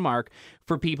like Denmark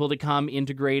for people to come,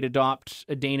 integrate, adopt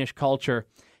a Danish culture.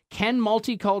 Can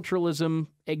multiculturalism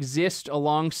exist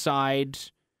alongside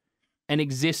an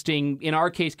existing, in our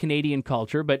case, Canadian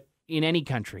culture, but in any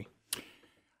country?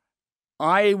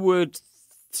 I would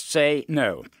say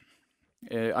no.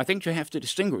 I think you have to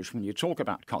distinguish when you talk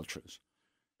about cultures.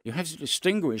 You have to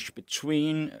distinguish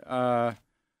between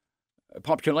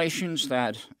populations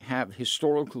that have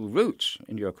historical roots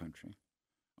in your country.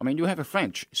 I mean, you have a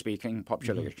French-speaking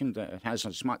population that has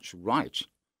as much right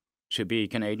to be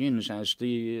Canadians as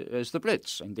the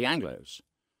Brits and the Anglos.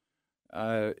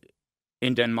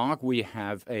 In Denmark, we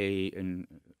have an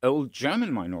old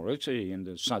German minority in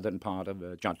the southern part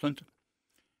of Jutland,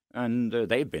 and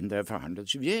they've been there for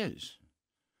hundreds of years.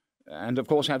 And, of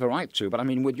course, have a right to. But, I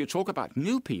mean, when you talk about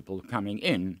new people coming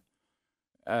in,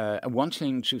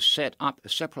 wanting to set up a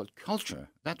separate culture,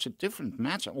 that's a different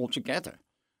matter altogether.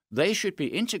 They should be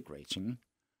integrating,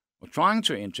 or trying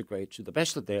to integrate to the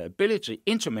best of their ability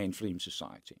into mainstream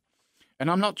society. And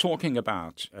I'm not talking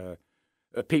about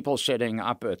people setting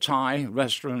up Thai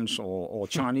restaurants or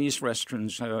Chinese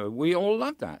restaurants. We all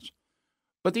love that.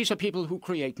 But these are people who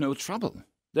create no trouble.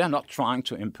 They're not trying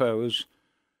to impose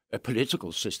a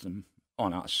political system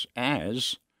on us,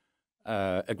 as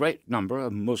a great number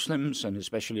of Muslims, and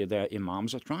especially their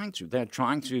imams, are trying to. They're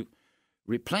trying to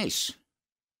replace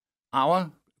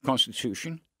our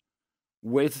constitution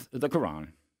with the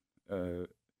Quran.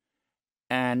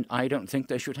 And I don't think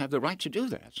they should have the right to do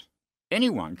that.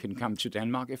 Anyone can come to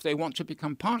Denmark if they want to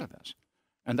become part of us.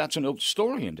 And that's an old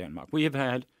story in Denmark. We have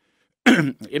had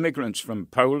immigrants from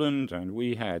Poland, and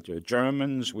we had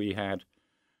Germans, we had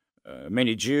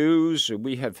many Jews.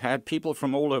 We have had people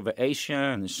from all over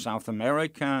Asia and South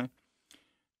America,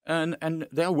 and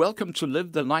they're welcome to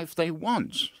live the life they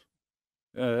want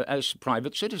as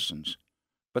private citizens.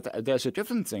 But there's a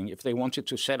different thing if they wanted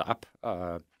to set up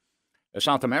a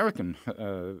South American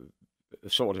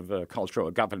sort of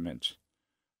cultural government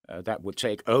that would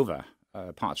take over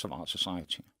parts of our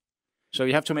society. So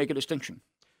you have to make a distinction.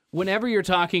 Whenever you're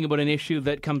talking about an issue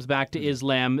that comes back to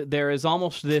Islam, there is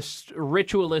almost this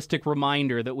ritualistic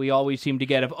reminder that we always seem to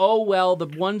get of, oh, well, the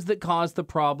ones that cause the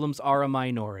problems are a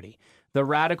minority. The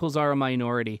radicals are a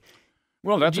minority.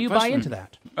 Well, that's Do you buy into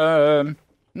that?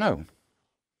 No,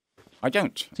 I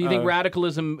don't. So you think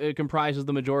radicalism comprises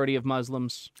the majority of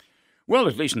Muslims? Well,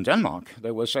 at least in Denmark.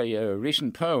 There was a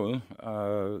recent poll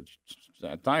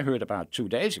that I heard about 2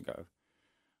 days ago.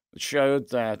 It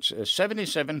showed that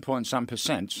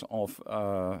 77%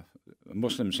 of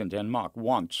Muslims in Denmark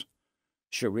want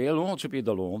Sharia law to be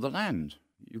the law of the land.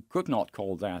 You could not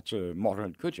call that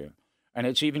moderate, could you? And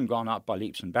it's even gone up by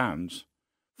leaps and bounds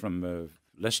from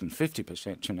less than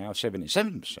 50% to now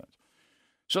 77%.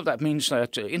 So that means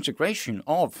that integration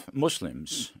of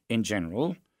Muslims in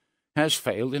general has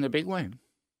failed in a big way.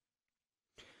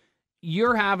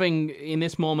 You're having, in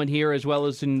this moment here, as well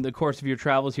as in the course of your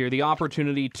travels here, the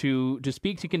opportunity to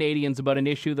speak to Canadians about an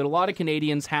issue that a lot of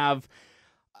Canadians have,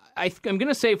 I'm going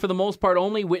to say for the most part,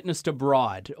 only witnessed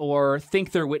abroad or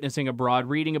think they're witnessing abroad,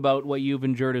 reading about what you've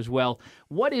endured as well.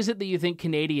 What is it that you think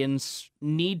Canadians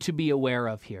need to be aware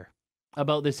of here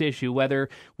about this issue, whether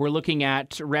we're looking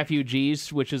at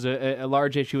refugees, which is a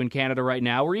large issue in Canada right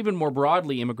now, or even more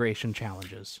broadly, immigration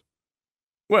challenges?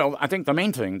 Well, I think the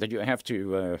main thing that you have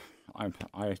to, I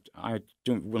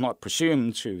will not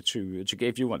presume to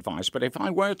give you advice, but if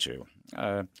I were to,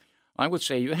 I would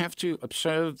say you have to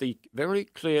observe the very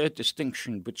clear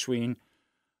distinction between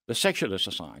the secular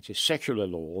society, secular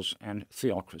laws, and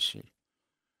theocracy.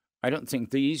 I don't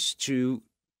think these two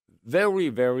very,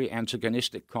 very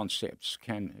antagonistic concepts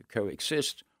can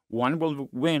coexist. One will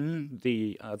win,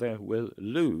 the other will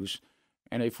lose.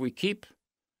 And if we keep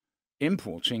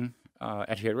importing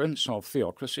adherents of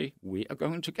theocracy, we are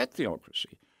going to get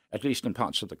theocracy, at least in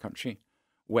parts of the country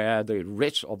where the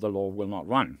writ of the law will not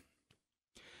run.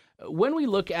 When we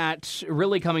look at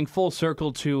really coming full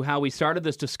circle to how we started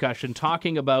this discussion,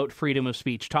 talking about freedom of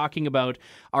speech, talking about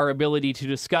our ability to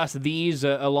discuss these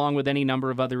along with any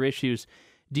number of other issues,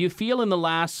 do you feel in the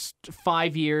last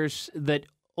 5 years that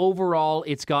overall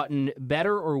it's gotten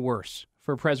better or worse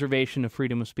for preservation of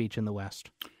freedom of speech in the West?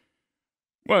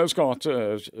 Well, it's got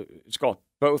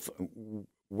both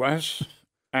worse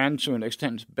and, to an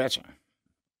extent, better.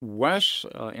 Worse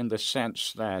in the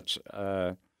sense that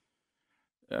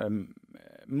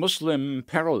Muslim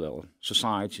parallel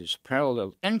societies,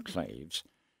 parallel enclaves,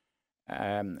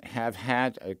 have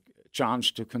had a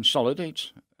chance to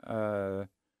consolidate.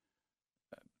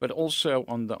 But also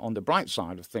on the bright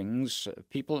side of things,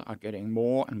 people are getting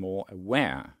more and more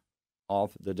aware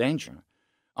of the danger.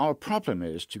 Our problem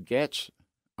is to get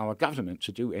our government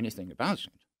to do anything about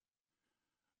it.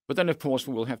 But then, of course,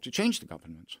 we will have to change the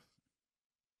government.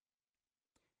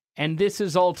 And this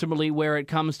is ultimately where it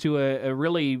comes to a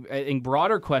really, I think,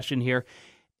 broader question here.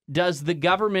 Does the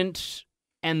government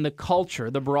and the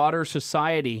culture, the broader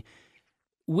society,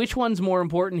 which one's more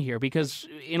important here? Because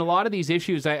in a lot of these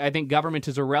issues, I think government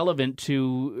is irrelevant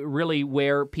to really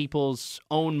where people's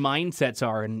own mindsets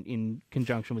are in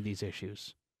conjunction with these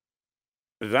issues.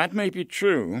 That may be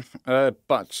true,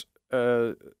 but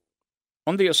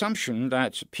on the assumption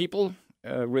that people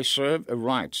reserve a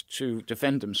right to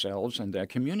defend themselves and their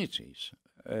communities.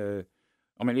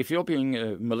 I mean, if you're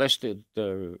being molested,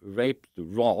 raped,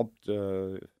 robbed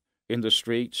in the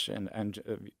streets,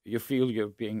 and you feel you're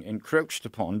being encroached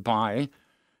upon by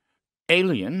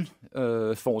alien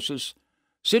forces,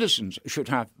 citizens should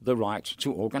have the right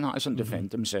to organize and defend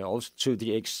themselves to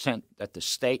the extent that the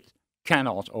state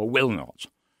cannot or will not.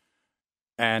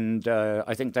 And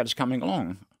I think that is coming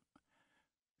along.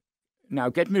 Now,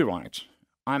 get me right.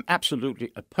 I'm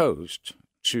absolutely opposed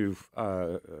to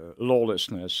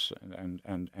lawlessness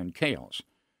and chaos.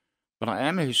 But I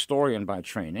am a historian by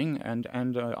training, and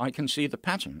I can see the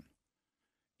pattern.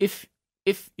 If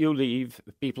you leave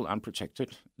people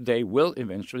unprotected, they will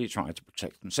eventually try to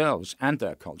protect themselves and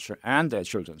their culture and their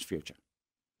children's future.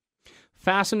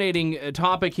 Fascinating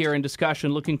topic here in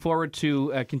discussion. Looking forward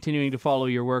to continuing to follow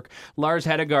your work. Lars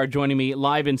Hedegaard joining me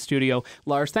live in studio.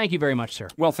 Lars, thank you very much, sir.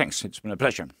 Well, thanks. It's been a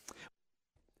pleasure.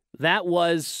 That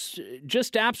was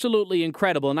just absolutely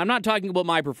incredible. And I'm not talking about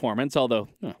my performance, although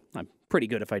I'm pretty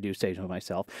good if I do say so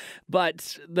myself.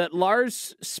 But that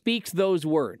Lars speaks those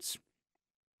words.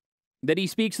 That he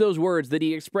speaks those words, that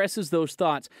he expresses those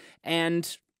thoughts.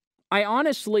 And I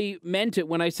honestly meant it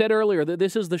when I said earlier that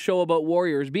this is the show about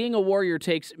warriors. Being a warrior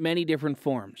takes many different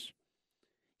forms.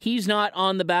 He's not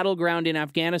on the battleground in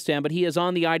Afghanistan, but he is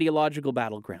on the ideological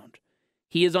battleground.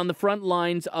 He is on the front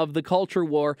lines of the culture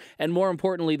war, and more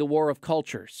importantly, the war of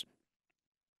cultures.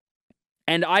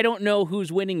 And I don't know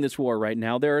who's winning this war right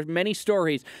now. There are many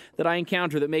stories that I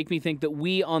encounter that make me think that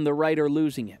we on the right are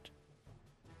losing it.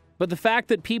 But the fact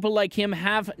that people like him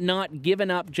have not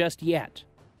given up just yet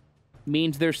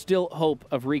means there's still hope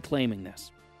of reclaiming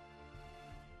this.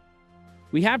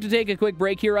 We have to take a quick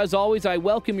break here. As always, I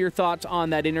welcome your thoughts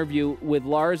on that interview with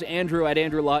Lars. Andrew at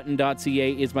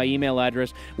andrewlawton.ca is my email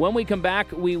address. When we come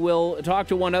back, we will talk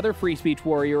to one other free speech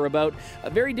warrior about a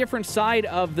very different side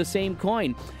of the same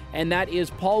coin, and that is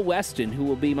Paul Weston, who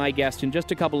will be my guest in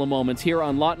just a couple of moments here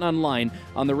on Lawton Online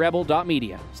on the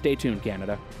rebel.media. Stay tuned,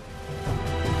 Canada.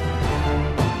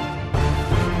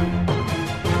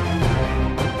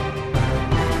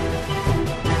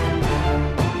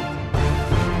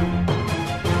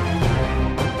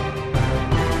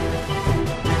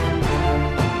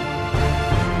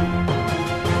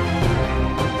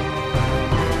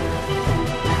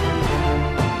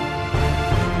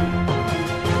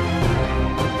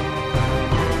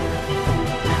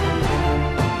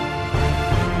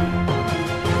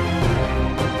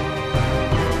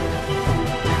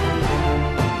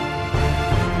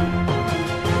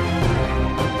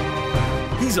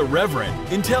 He's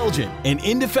irreverent, intelligent, and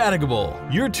indefatigable.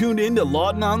 You're tuned in to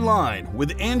Lawton Online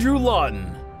with Andrew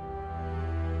Lawton.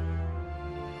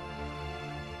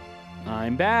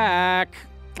 I'm back.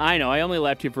 I know, I only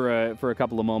left you for a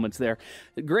couple of moments there.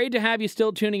 Great to have you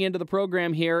still tuning into the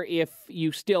program here. If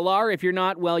you still are, if you're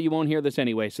not, well, you won't hear this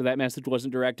anyway, so that message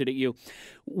wasn't directed at you.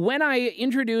 When I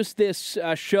introduced this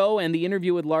show and the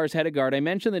interview with Lars Hedegaard, I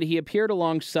mentioned that he appeared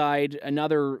alongside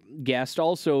another guest,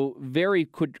 also very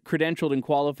credentialed and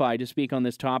qualified to speak on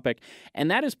this topic,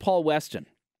 and that is Paul Weston,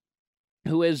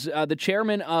 who is the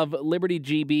chairman of Liberty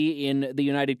GB in the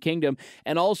United Kingdom,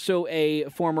 and also a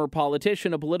former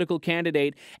politician, a political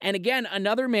candidate, and again,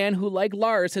 another man who, like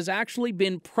Lars, has actually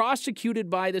been prosecuted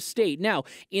by the state. Now,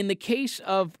 in the case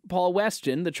of Paul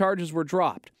Weston, the charges were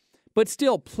dropped, but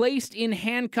still placed in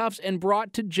handcuffs and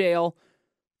brought to jail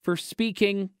for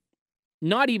speaking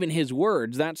not even his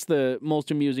words. That's the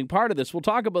most amusing part of this. We'll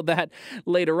talk about that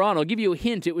later on. I'll give you a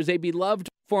hint. It was a beloved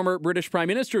former British Prime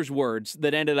Minister's words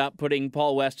that ended up putting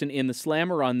Paul Weston in the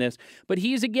slammer on this. But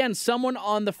he's, again, someone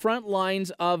on the front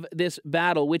lines of this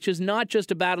battle, which is not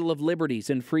just a battle of liberties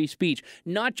and free speech,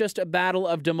 not just a battle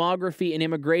of demography and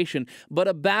immigration, but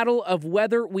a battle of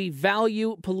whether we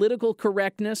value political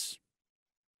correctness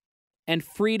and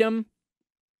freedom,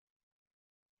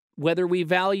 whether we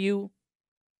value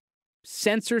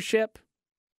censorship,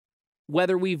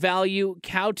 whether we value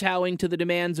kowtowing to the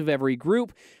demands of every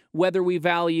group, whether we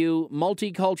value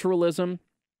multiculturalism,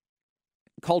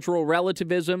 cultural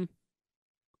relativism,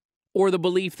 or the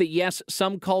belief that, yes,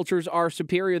 some cultures are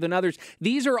superior than others.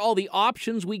 These are all the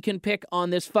options we can pick on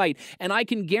this fight. And I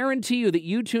can guarantee you that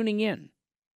you tuning in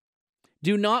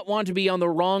do not want to be on the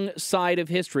wrong side of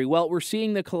history. Well, we're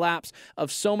seeing the collapse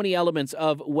of so many elements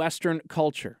of Western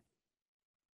culture.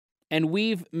 And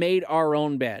we've made our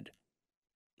own bed.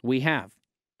 We have.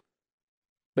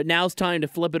 But now's time to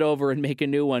flip it over and make a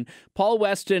new one. Paul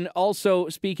Weston also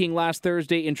speaking last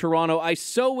Thursday in Toronto. I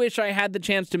so wish I had the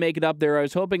chance to make it up there. I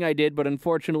was hoping I did, but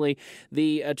unfortunately,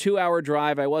 the 2-hour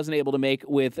drive I wasn't able to make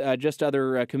with just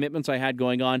other commitments I had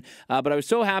going on. But I was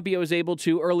so happy I was able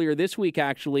to, earlier this week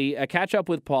actually, catch up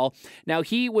with Paul. Now,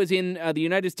 he was in the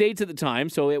United States at the time,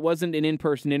 so it wasn't an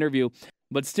in-person interview.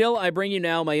 But still, I bring you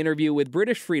now my interview with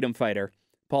British freedom fighter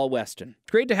Paul Weston.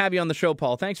 It's great to have you on the show,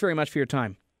 Paul. Thanks very much for your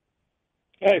time.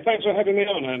 Hey, thanks for having me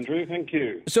on, Andrew. Thank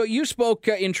you. So you spoke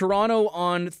in Toronto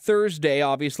on Thursday,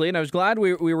 obviously, and I was glad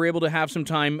we were able to have some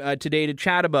time today to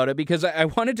chat about it, because I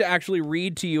wanted to actually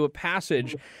read to you a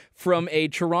passage from a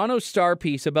Toronto Star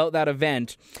piece about that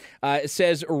event. It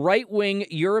says, right-wing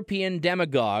European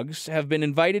demagogues have been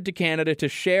invited to Canada to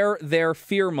share their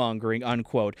fear-mongering,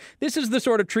 unquote. This is the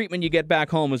sort of treatment you get back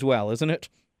home as well, isn't it?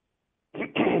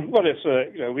 Well, it's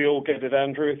we all get it,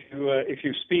 Andrew. If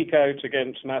you speak out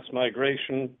against mass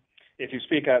migration, if you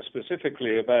speak out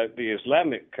specifically about the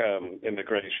Islamic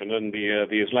immigration and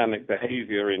the Islamic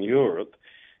behaviour in Europe,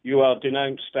 you are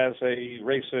denounced as a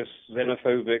racist,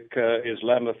 xenophobic,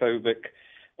 Islamophobic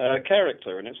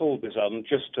character, and it's all done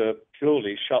just to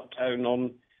purely shut down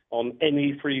on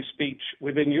any free speech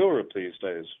within Europe these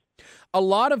days. A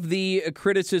lot of the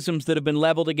criticisms that have been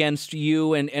leveled against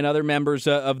you and other members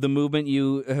of the movement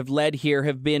you have led here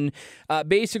have been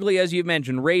basically, as you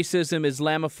mentioned, racism,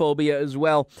 Islamophobia as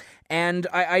well. And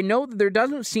I know that there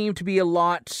doesn't seem to be a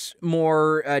lot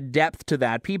more depth to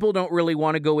that. People don't really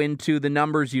want to go into the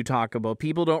numbers you talk about.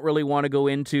 People don't really want to go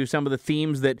into some of the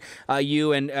themes that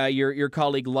you and your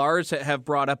colleague Lars have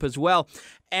brought up as well.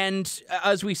 And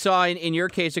as we saw in your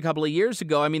case a couple of years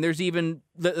ago, I mean, there's even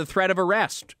the threat of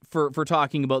arrest for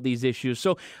talking about these issues.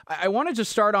 So I wanted to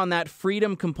start on that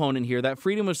freedom component here, that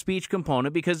freedom of speech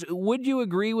component, because would you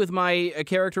agree with my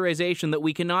characterization that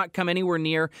we cannot come anywhere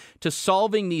near to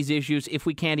solving these issues if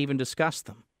we can't even discuss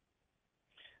them?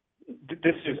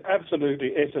 This is absolutely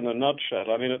it in a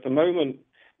nutshell. I mean, at the moment,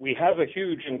 we have a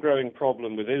huge and growing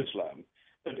problem with Islam.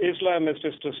 But Islam is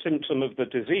just a symptom of the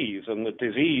disease, and the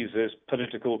disease is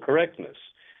political correctness.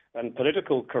 And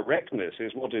political correctness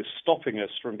is what is stopping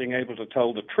us from being able to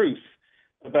tell the truth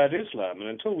about Islam. And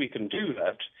until we can do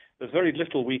that, there's very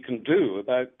little we can do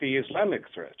about the Islamic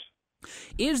threat.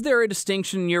 Is there a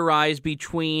distinction in your eyes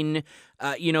between,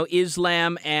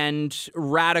 Islam and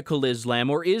radical Islam,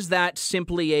 or is that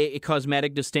simply a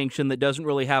cosmetic distinction that doesn't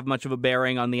really have much of a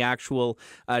bearing on the actual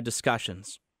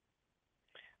discussions?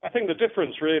 I think the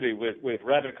difference really with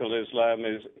radical Islam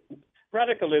is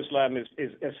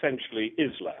essentially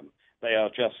Islam. They are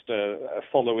just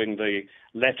following the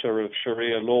letter of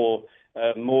Sharia law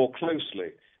more closely.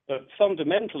 But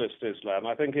fundamentalist Islam,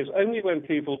 I think, is only when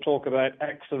people talk about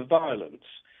acts of violence.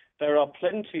 There are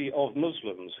plenty of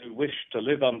Muslims who wish to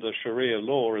live under Sharia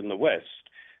law in the West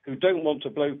who don't want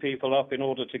to blow people up in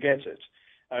order to get it.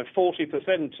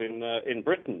 40% in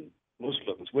Britain,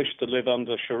 Muslims, wish to live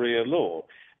under Sharia law.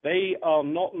 They are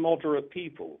not moderate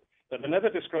people, but they're never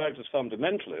described as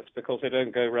fundamentalists because they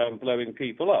don't go around blowing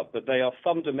people up, but they are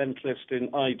fundamentalist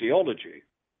in ideology.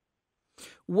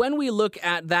 When we look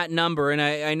at that number, and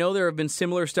I know there have been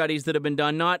similar studies that have been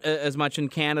done, not as much in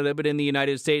Canada, but in the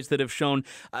United States, that have shown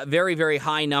very, very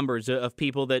high numbers of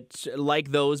people that,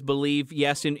 like those, believe,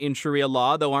 yes, in Sharia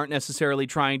law, though aren't necessarily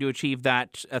trying to achieve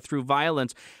that through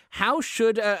violence. How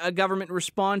should a government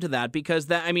respond to that? Because,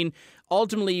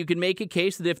 ultimately, you can make a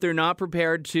case that if they're not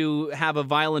prepared to have a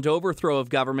violent overthrow of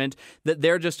government, that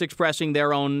they're just expressing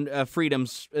their own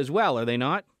freedoms as well, are they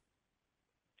not?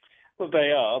 Well,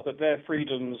 they are, but their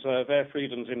freedoms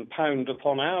impound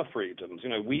upon our freedoms.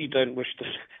 We don't wish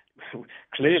to.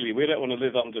 Clearly, we don't want to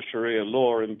live under Sharia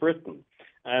law in Britain.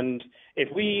 And if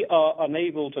we are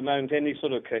unable to mount any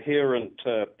sort of coherent,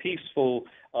 peaceful,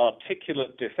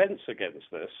 articulate defense against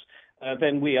this,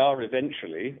 then we are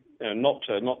eventually, not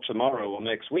tomorrow or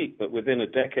next week, but within a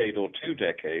decade or 2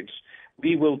 decades,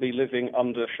 we will be living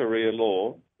under Sharia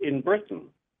law in Britain.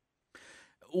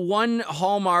 One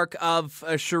hallmark of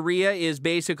Sharia is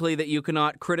basically that you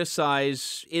cannot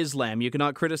criticize Islam. You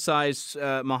cannot criticize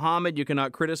Muhammad. You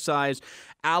cannot criticize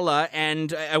Allah.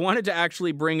 And I wanted to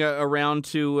actually bring around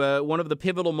to one of the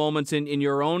pivotal moments in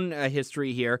your own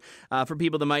history here, for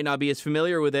people that might not be as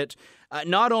familiar with it.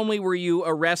 Not only were you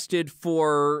arrested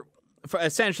for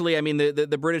essentially,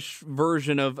 the British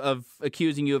version of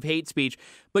accusing you of hate speech,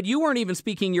 but you weren't even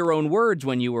speaking your own words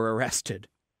when you were arrested.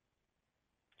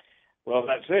 Well,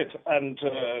 that's it. And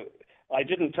I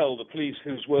didn't tell the police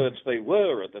whose words they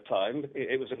were at the time.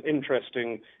 It was an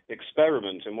interesting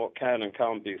experiment in what can and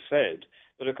can't be said.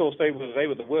 But of course, they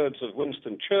were the words of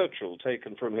Winston Churchill,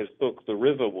 taken from his book, The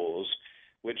River Wars,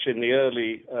 which in the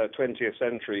early 20th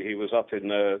century he was up in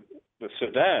the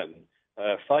Sudan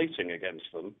fighting against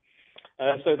them.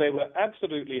 So they were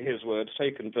absolutely his words,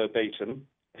 taken verbatim.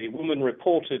 The woman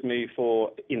reported me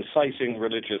for inciting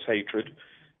religious hatred.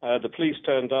 The police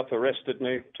turned up, arrested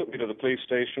me, took me to the police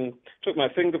station, took my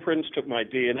fingerprints, took my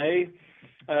DNA,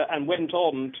 and went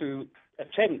on to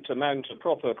attempt to mount a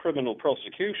proper criminal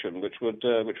prosecution, which would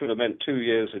have meant 2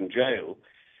 years in jail.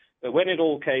 But when it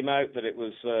all came out that it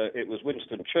was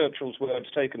Winston Churchill's words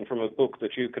taken from a book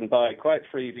that you can buy quite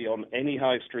freely on any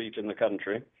high street in the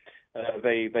country,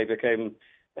 they became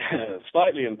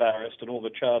slightly embarrassed and all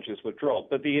the charges were dropped.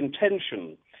 But the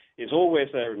intention is always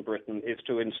there in Britain, is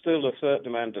to instill a certain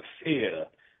amount of fear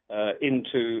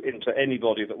into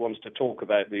anybody that wants to talk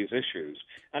about these issues.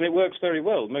 And it works very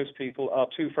well. Most people are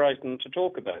too frightened to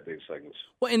talk about these things.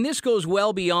 Well, and this goes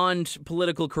well beyond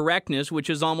political correctness, which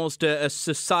is almost a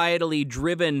societally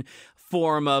driven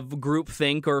form of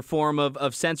groupthink or form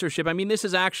of censorship. I mean, this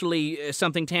is actually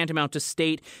something tantamount to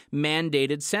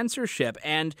state-mandated censorship.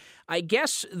 And I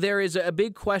guess there is a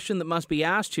big question that must be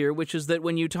asked here, which is that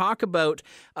when you talk about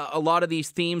a lot of these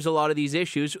themes, a lot of these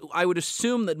issues, I would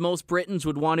assume that most Britons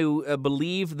would want to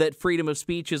believe that freedom of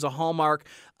speech is a hallmark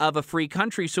of a free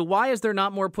country. So why is there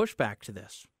not more pushback to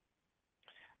this?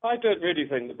 I don't really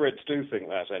think the Brits do think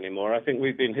that anymore. I think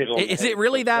we've been hit on. Is it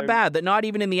really that bad that not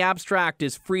even in the abstract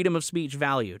is freedom of speech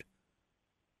valued?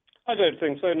 I don't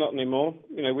think so, not anymore.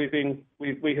 You know,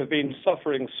 we have been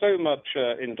suffering so much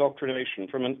indoctrination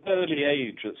from an early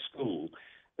age at school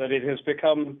that it has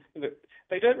become.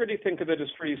 They don't really think of it as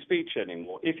free speech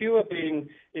anymore. If you are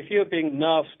being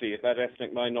nasty about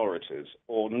ethnic minorities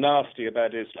or nasty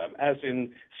about Islam, as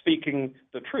in speaking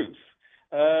the truth.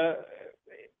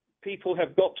 People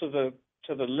have got to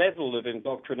the level of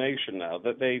indoctrination now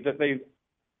that they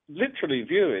literally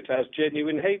view it as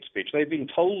genuine hate speech. They've been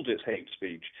told it's hate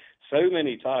speech so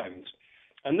many times.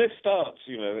 And this starts,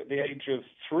 at the age of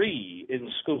 3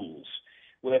 in schools,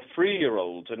 where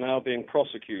 3-year-olds are now being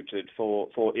prosecuted for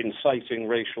inciting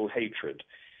racial hatred.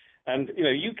 And,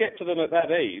 you get to them at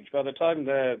that age, by the time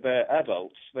they're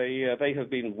adults, they have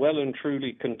been well and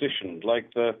truly conditioned,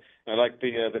 like the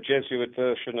Jesuit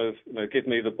version of, give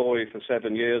me the boy for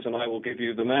 7 years and I will give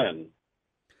you the man.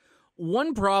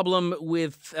 One problem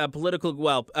with of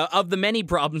the many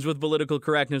problems with political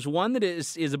correctness, one that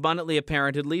is abundantly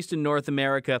apparent, at least in North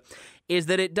America, is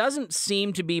that it doesn't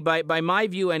seem to be, by my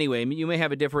view anyway, you may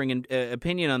have a differing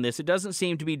opinion on this, it doesn't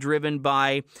seem to be driven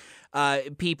by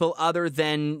people other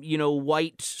than,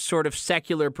 white sort of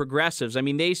secular progressives. I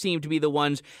mean, they seem to be the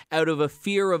ones out of a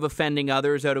fear of offending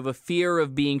others, out of a fear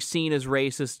of being seen as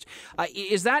racist.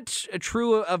 Is that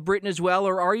true of Britain as well,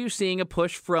 or are you seeing a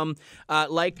push from,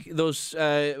 like those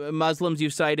Muslims you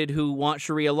cited who want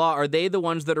Sharia law? Are they the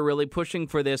ones that are really pushing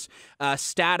for this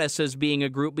status as being a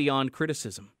group beyond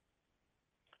criticism?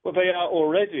 Well, they are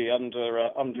already under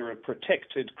a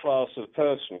protected class of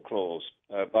person clause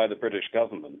by the British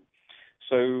government.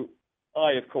 So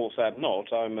I, of course, am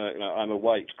not. I'm a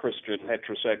white Christian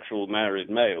heterosexual married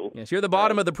male. Yes, you're the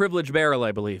bottom of the privilege barrel,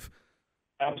 I believe.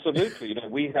 Absolutely.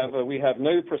 We have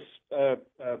no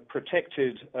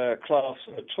protected class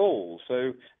at all.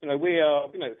 So we are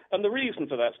and the reason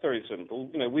for that's very simple.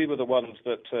 We were the ones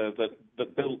that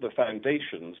built the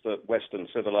foundations that Western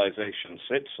civilization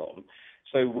sits on.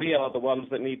 So we are the ones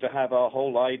that need to have our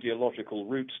whole ideological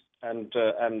roots and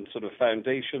sort of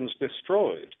foundations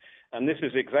destroyed. And this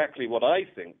is exactly what I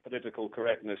think political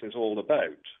correctness is all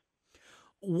about.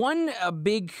 One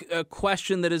big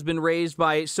question that has been raised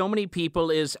by so many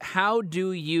people is, how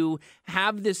do you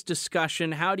have this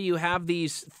discussion? How do you have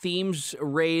these themes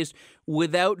raised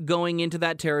without going into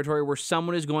that territory where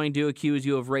someone is going to accuse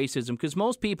you of racism? Because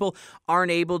most people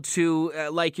aren't able to,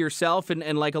 like yourself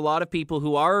and like a lot of people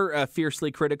who are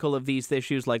fiercely critical of these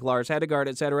issues, like Lars Hedegaard,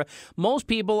 etc., most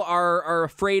people are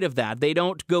afraid of that. They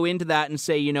don't go into that and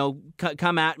say,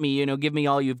 come at me, give me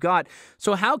all you've got.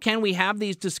 So how can we have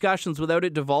these discussions without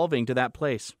it devolving to that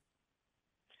place?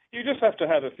 You just have to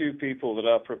have a few people that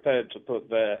are prepared to put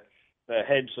their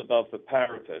heads above the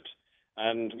parapet.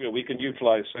 And we can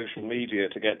utilize social media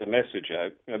to get the message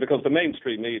out, because the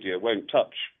mainstream media won't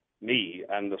touch me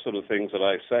and the sort of things that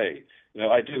I say.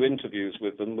 I do interviews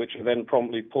with them, which are then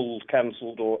promptly pulled,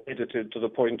 cancelled, or edited to the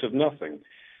point of nothing.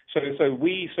 So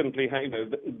we simply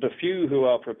have, the few who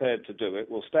are prepared to do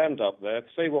it will stand up there,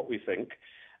 say what we think,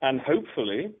 and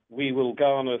hopefully we will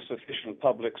garner sufficient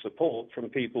public support from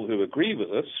people who agree with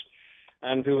us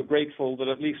and who are grateful that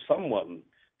at least someone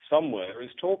somewhere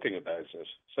is talking about it.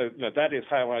 So that is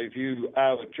how I view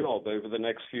our job over the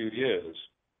next few years.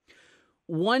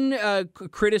 One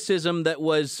criticism that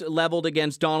was leveled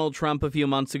against Donald Trump a few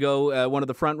months ago, one of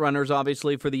the frontrunners,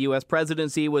 obviously, for the U.S.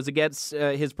 presidency, was against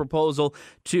his proposal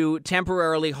to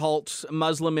temporarily halt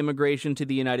Muslim immigration to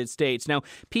the United States. Now,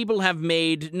 people have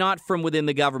made, not from within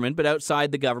the government, but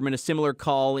outside the government, a similar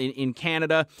call in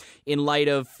Canada in light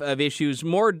of issues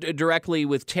more directly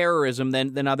with terrorism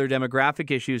than other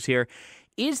demographic issues here.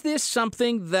 Is this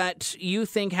something that you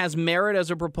think has merit as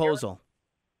a proposal?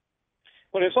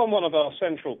 Well, it's on one of our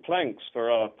central planks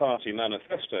for our party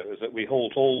manifesto, is that we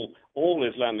halt all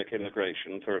Islamic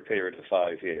immigration for a period of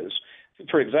 5 years,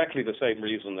 for exactly the same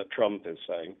reason that Trump is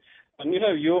saying. And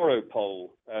Europol,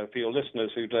 for your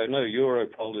listeners who don't know,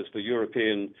 Europol is the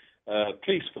European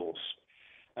police force,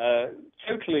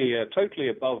 totally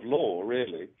above law,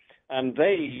 really. And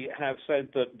they have said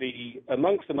that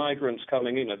amongst the migrants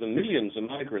coming in, the millions of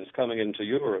migrants coming into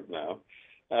Europe now,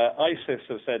 ISIS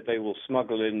have said they will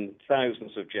smuggle in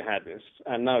thousands of jihadists,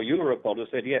 and now Europol has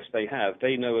said, yes, they have.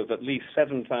 They know of at least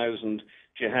 7,000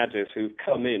 jihadists who've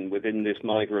come in within this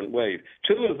migrant wave.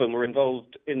 2 of them were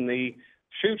involved in the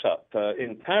shoot-up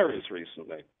in Paris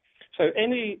recently. So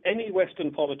any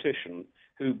Western politician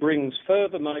who brings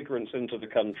further migrants into the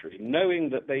country, knowing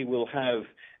that they will have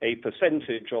a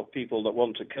percentage of people that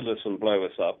want to kill us and blow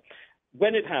us up,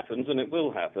 when it happens, and it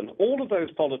will happen, all of those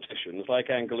politicians, like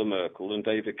Angela Merkel and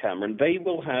David Cameron, they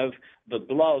will have the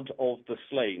blood of the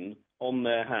slain on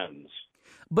their hands.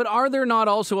 But are there not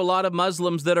also a lot of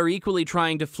Muslims that are equally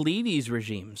trying to flee these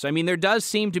regimes? I mean, there does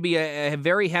seem to be a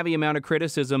very heavy amount of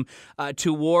criticism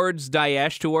towards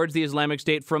Daesh, towards the Islamic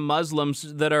State, from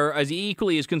Muslims that are as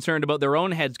equally as concerned about their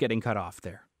own heads getting cut off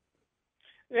there.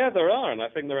 Yeah, there are, and I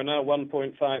think there are now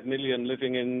 1.5 million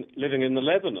living in the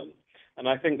Lebanon. And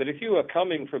I think that if you are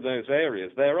coming from those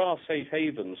areas, there are safe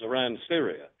havens around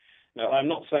Syria. Now, I'm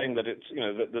not saying that it's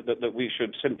that we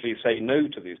should simply say no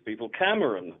to these people.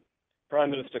 Prime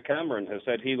Minister Cameron has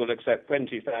said he will accept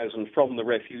 20,000 from the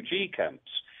refugee camps.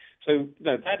 So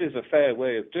that is a fair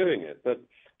way of doing it. But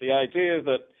the idea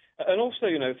that, and also,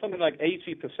 something like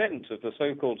 80% of the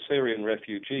so-called Syrian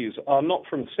refugees are not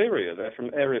from Syria. They're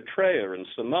from Eritrea and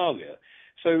Somalia.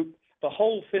 So the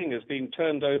whole thing has been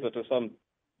turned over to some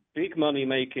big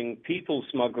money-making,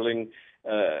 people-smuggling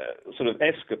sort of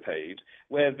escapade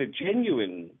where the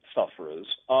genuine sufferers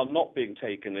are not being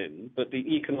taken in, but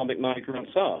the economic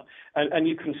migrants are. And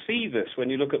you can see this when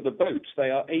you look at the boats.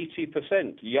 They are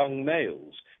 80% young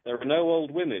males. There are no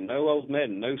old women, no old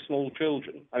men, no small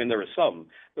children. I mean, there are some,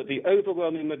 but the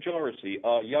overwhelming majority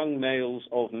are young males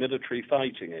of military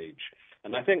fighting age.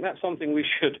 And I think that's something we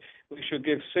should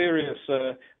give serious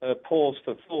pause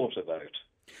for thought about.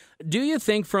 Do you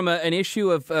think from an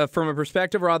issue of, from a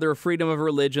perspective rather of freedom of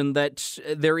religion, that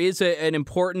there is an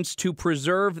importance to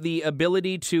preserve the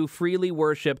ability to freely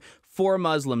worship for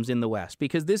Muslims in the West?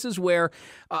 Because this is where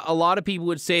a lot of people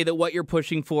would say that what you're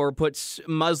pushing for puts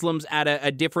Muslims at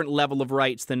a different level of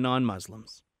rights than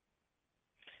non-Muslims.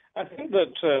 I think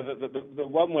that the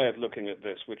one way of looking at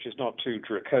this, which is not too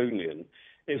draconian,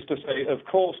 is to say, of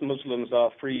course, Muslims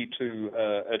are free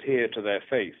to adhere to their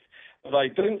faith. But I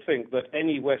don't think that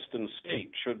any Western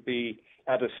state should be,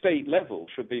 at a state level,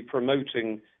 should be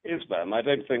promoting Islam. I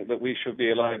don't think that we should be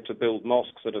allowed to build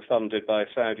mosques that are funded by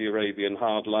Saudi Arabian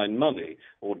hardline money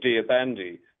or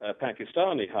Deobandi,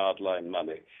 Pakistani hardline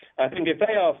money. I think if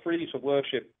they are free to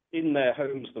worship in their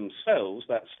homes themselves,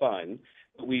 that's fine.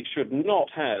 But we should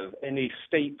not have any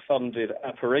state-funded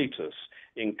apparatus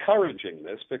encouraging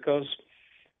this, because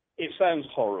it sounds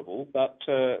horrible, but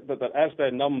as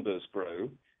their numbers grow,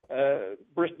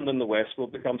 Britain and the West will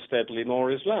become steadily more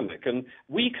Islamic. And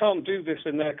we can't do this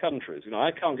in their countries.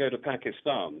 I can't go to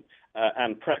Pakistan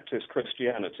and practice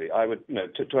Christianity. I would,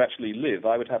 to actually live,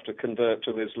 I would have to convert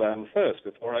to Islam first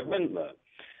before I went there.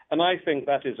 And I think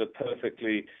that is a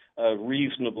perfectly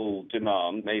reasonable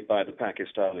demand made by the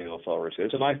Pakistani authorities.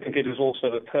 And I think it is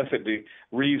also a perfectly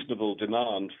reasonable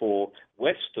demand for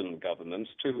Western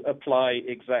governments to apply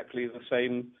exactly the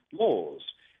same laws.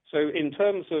 So in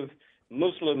terms of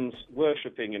Muslims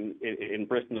worshipping in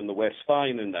Britain and the West,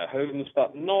 fine in their homes,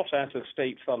 but not at a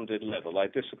state-funded level. I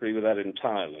disagree with that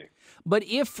entirely. But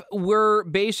if we're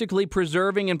basically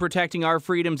preserving and protecting our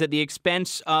freedoms at the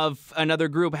expense of another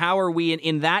group, how are we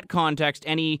in that context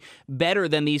any better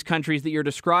than these countries that you're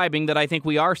describing that I think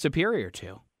we are superior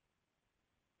to?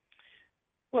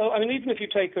 Well, I mean, even if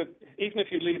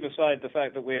you leave aside the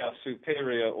fact that we are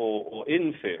superior or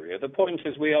inferior, the point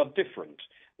is we are different.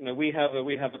 we have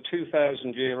a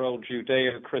 2,000-year-old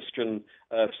Judeo-Christian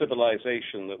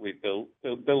civilization that we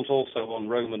built also on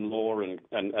Roman law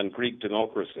and Greek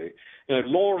democracy.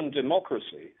 Law and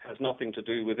democracy has nothing to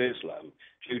do with Islam.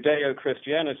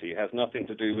 Judeo-Christianity has nothing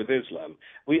to do with Islam.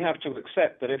 We have to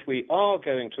accept that if we are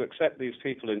going to accept these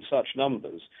people in such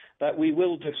numbers, that we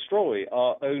will destroy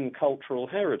our own cultural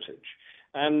heritage.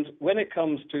 And when it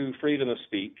comes to freedom of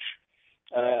speech,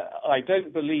 I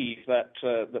don't believe that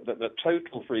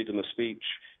total freedom of speech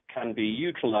can be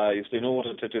utilized in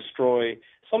order to destroy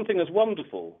something as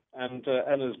wonderful and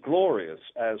as glorious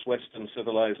as Western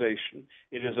civilization.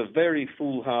 It is a very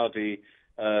foolhardy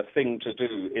thing to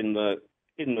do in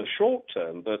the short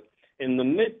term, but in the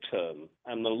mid-term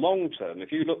and the long term,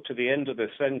 if you look to the end of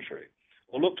this century,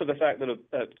 or look to the fact that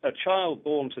a child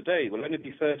born today will only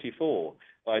be 34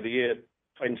 by the year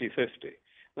 2050.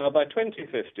 Now, by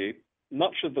 2050,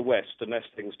 much of the West, unless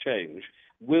things change,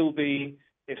 will be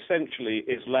essentially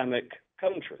Islamic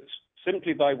countries,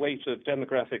 simply by weight of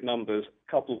demographic numbers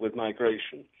coupled with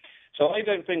migration. So I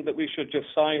don't think that we should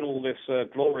just sign all this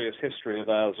glorious history of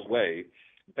ours away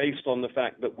based on the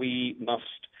fact that we must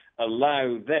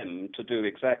allow them to do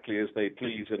exactly as they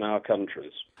please in our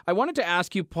countries. I wanted to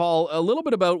ask you, Paul, a little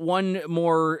bit about one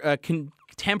more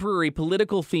contemporary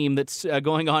political theme that's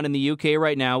going on in the UK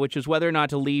right now, which is whether or not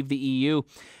to leave the EU.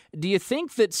 Do you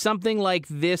think that something like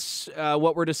this,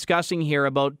 what we're discussing here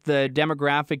about the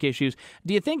demographic issues,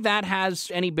 do you think that has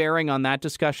any bearing on that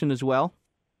discussion as well?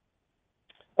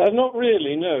 Not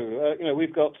really, no.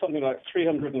 We've got something like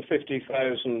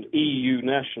 350,000 EU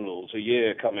nationals a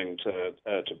year coming to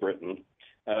Britain.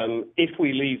 If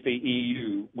we leave the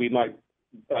EU, we might,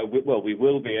 we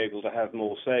will be able to have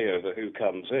more say over who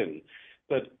comes in.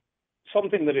 But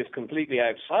something that is completely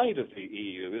outside of the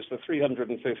EU is the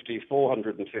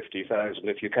 450,000,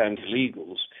 if you count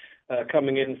illegals,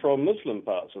 coming in from Muslim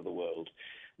parts of the world,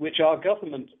 which our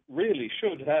government really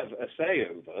should have a say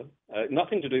over,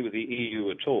 nothing to do with the EU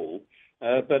at all,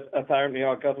 but apparently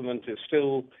our government is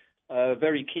still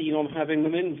very keen on having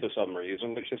them in for some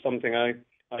reason, which is something I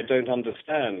don't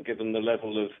understand, given the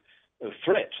level of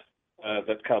threat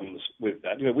that comes with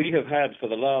that. We have had for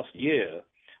the last year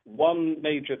one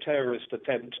major terrorist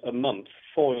attempt a month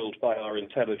foiled by our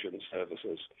intelligence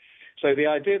services. So the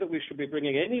idea that we should be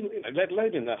bringing any, let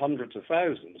alone in the hundreds of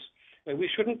thousands, we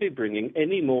shouldn't be bringing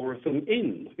any more of them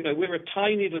in. We're a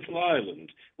tiny little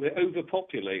island. We're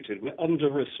overpopulated. We're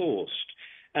under-resourced.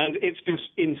 And it's just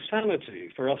insanity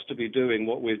for us to be doing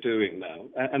what we're doing now,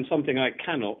 and something I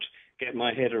cannot get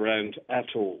my head around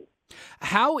at all.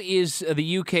 How is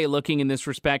the UK looking in this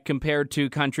respect compared to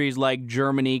countries like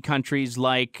Germany, countries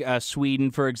like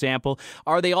Sweden, for example?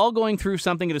 Are they all going through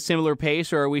something at a similar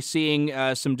pace, or are we seeing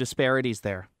some disparities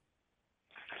there?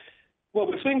 Well,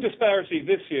 we're seeing disparity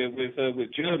this year with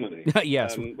Germany.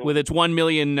 Yes, with its 1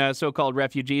 million so-called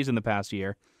refugees in the past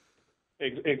year.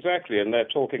 Exactly, and they're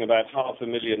talking about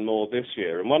 500,000 more this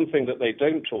year. And one thing that they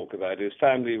don't talk about is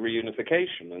family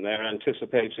reunification, and they're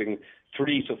anticipating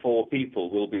 3 to 4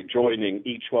 people will be joining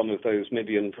each one of those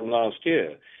million from last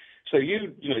year. So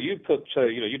you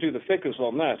do the figures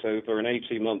on that over an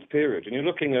 18-month period, and you're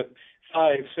looking at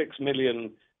 5-6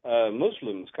 million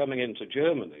Muslims coming into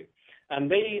Germany. And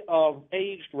they are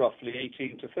aged roughly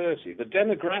 18 to 30. The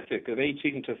demographic of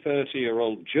 18 to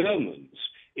 30-year-old Germans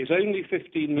is only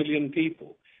 15 million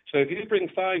people. So if you bring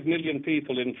 5 million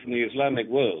people in from the Islamic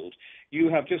world, you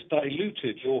have just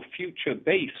diluted your future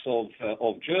base of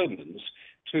Germans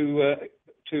to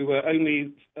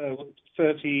only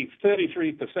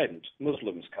 33%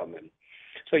 Muslims come in.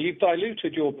 So you've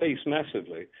diluted your base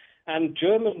massively. And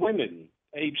German women,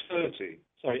 age 40,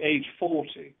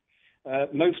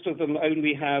 most of them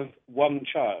only have one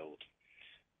child.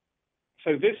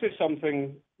 So this is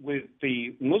something with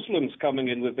the Muslims coming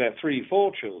in with their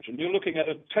 3-4 children. You're looking at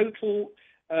a total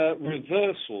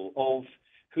reversal of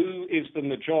who is the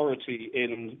majority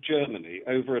in Germany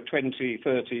over a 20,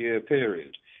 30-year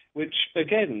period, which,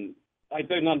 again, I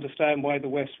don't understand why the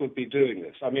West would be doing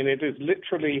this. I mean, it is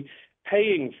literally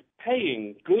paying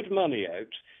good money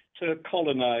out to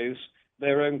colonize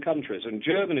their own countries. And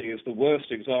Germany is the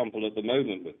worst example at the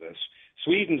moment with this.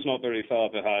 Sweden's not very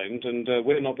far behind, and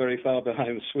we're not very far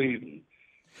behind Sweden.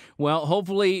 Well,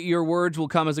 hopefully your words will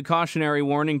come as a cautionary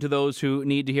warning to those who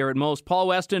need to hear it most. Paul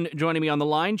Weston joining me on the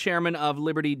line, chairman of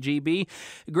Liberty GB.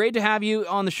 Great to have you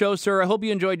on the show, sir. I hope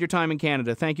you enjoyed your time in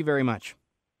Canada. Thank you very much.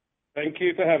 Thank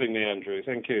you for having me, Andrew.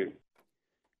 Thank you.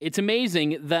 It's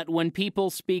amazing that when people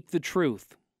speak the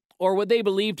truth, or what they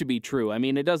believe to be true. I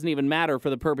mean, it doesn't even matter for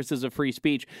the purposes of free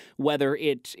speech whether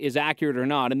it is accurate or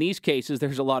not. In these cases,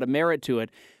 there's a lot of merit to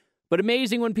it. But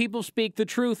amazing when people speak the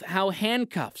truth, how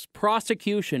handcuffs,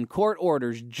 prosecution, court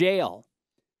orders, jail,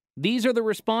 these are the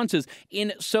responses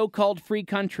in so-called free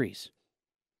countries.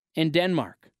 In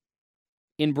Denmark,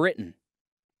 in Britain.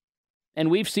 And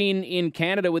we've seen in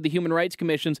Canada with the Human Rights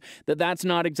Commissions that that's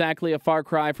not exactly a far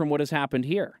cry from what has happened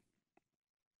here.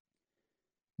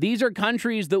 These are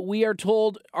countries that we are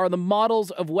told are the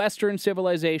models of Western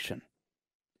civilization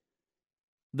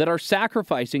that are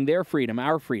sacrificing their freedom,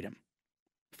 our freedom.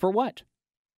 For what?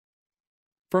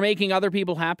 For making other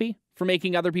people happy? For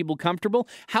making other people comfortable?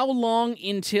 How long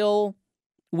until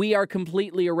we are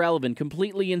completely irrelevant,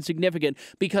 completely insignificant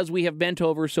because we have bent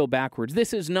over so backwards?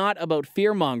 This is not about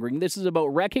fear-mongering. This is about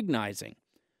recognizing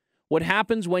what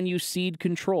happens when you cede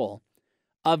control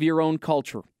of your own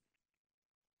culture.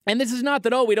 And this is not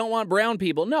that, we don't want brown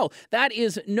people. No, that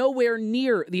is nowhere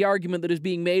near the argument that is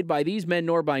being made by these men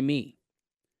nor by me.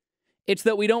 It's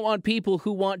that we don't want people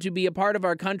who want to be a part of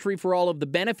our country for all of the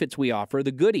benefits we offer,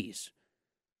 the goodies,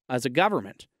 as a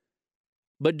government,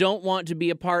 but don't want to be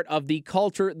a part of the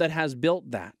culture that has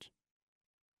built that.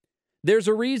 There's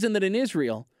a reason that in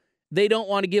Israel, they don't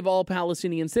want to give all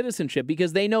Palestinian citizenship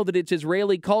because they know that it's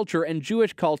Israeli culture and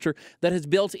Jewish culture that has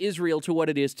built Israel to what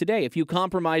it is today. If you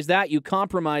compromise that, you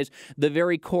compromise the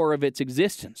very core of its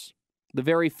existence, the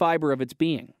very fiber of its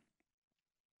being.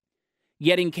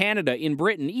 Yet in Canada, in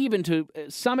Britain, even to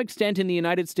some extent in the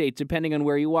United States, depending on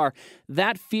where you are,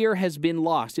 that fear has been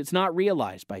lost. It's not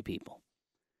realized by people.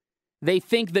 They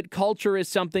think that culture is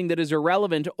something that is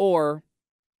irrelevant or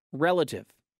relative.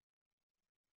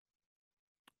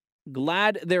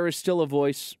 Glad there is still a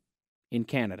voice in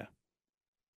Canada.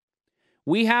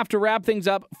 We have to wrap things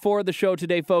up for the show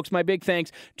today, folks. My big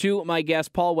thanks to my guests,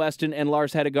 Paul Weston and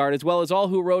Lars Hedegaard, as well as all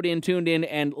who wrote in, tuned in,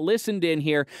 and listened in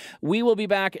here. We will be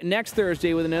back next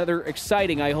Thursday with another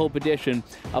exciting, I hope, edition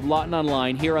of Lawton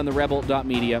Online here on the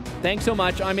rebel.media. Thanks so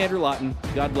much. I'm Andrew Lawton.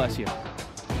 God bless you.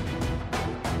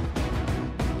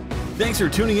 Thanks for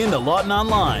tuning in to Lawton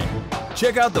Online.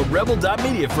 Check out the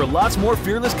rebel.media for lots more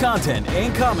fearless content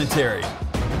and commentary.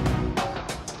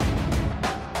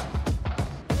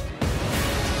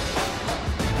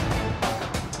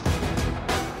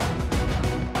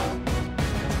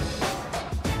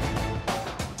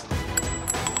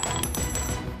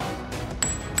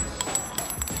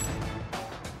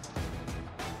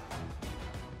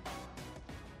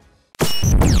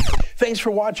 Thanks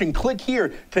for watching. Click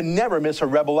here to never miss a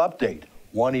Rebel update.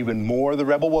 Want even more of the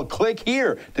Rebel? Well, click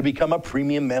here to become a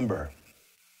premium member.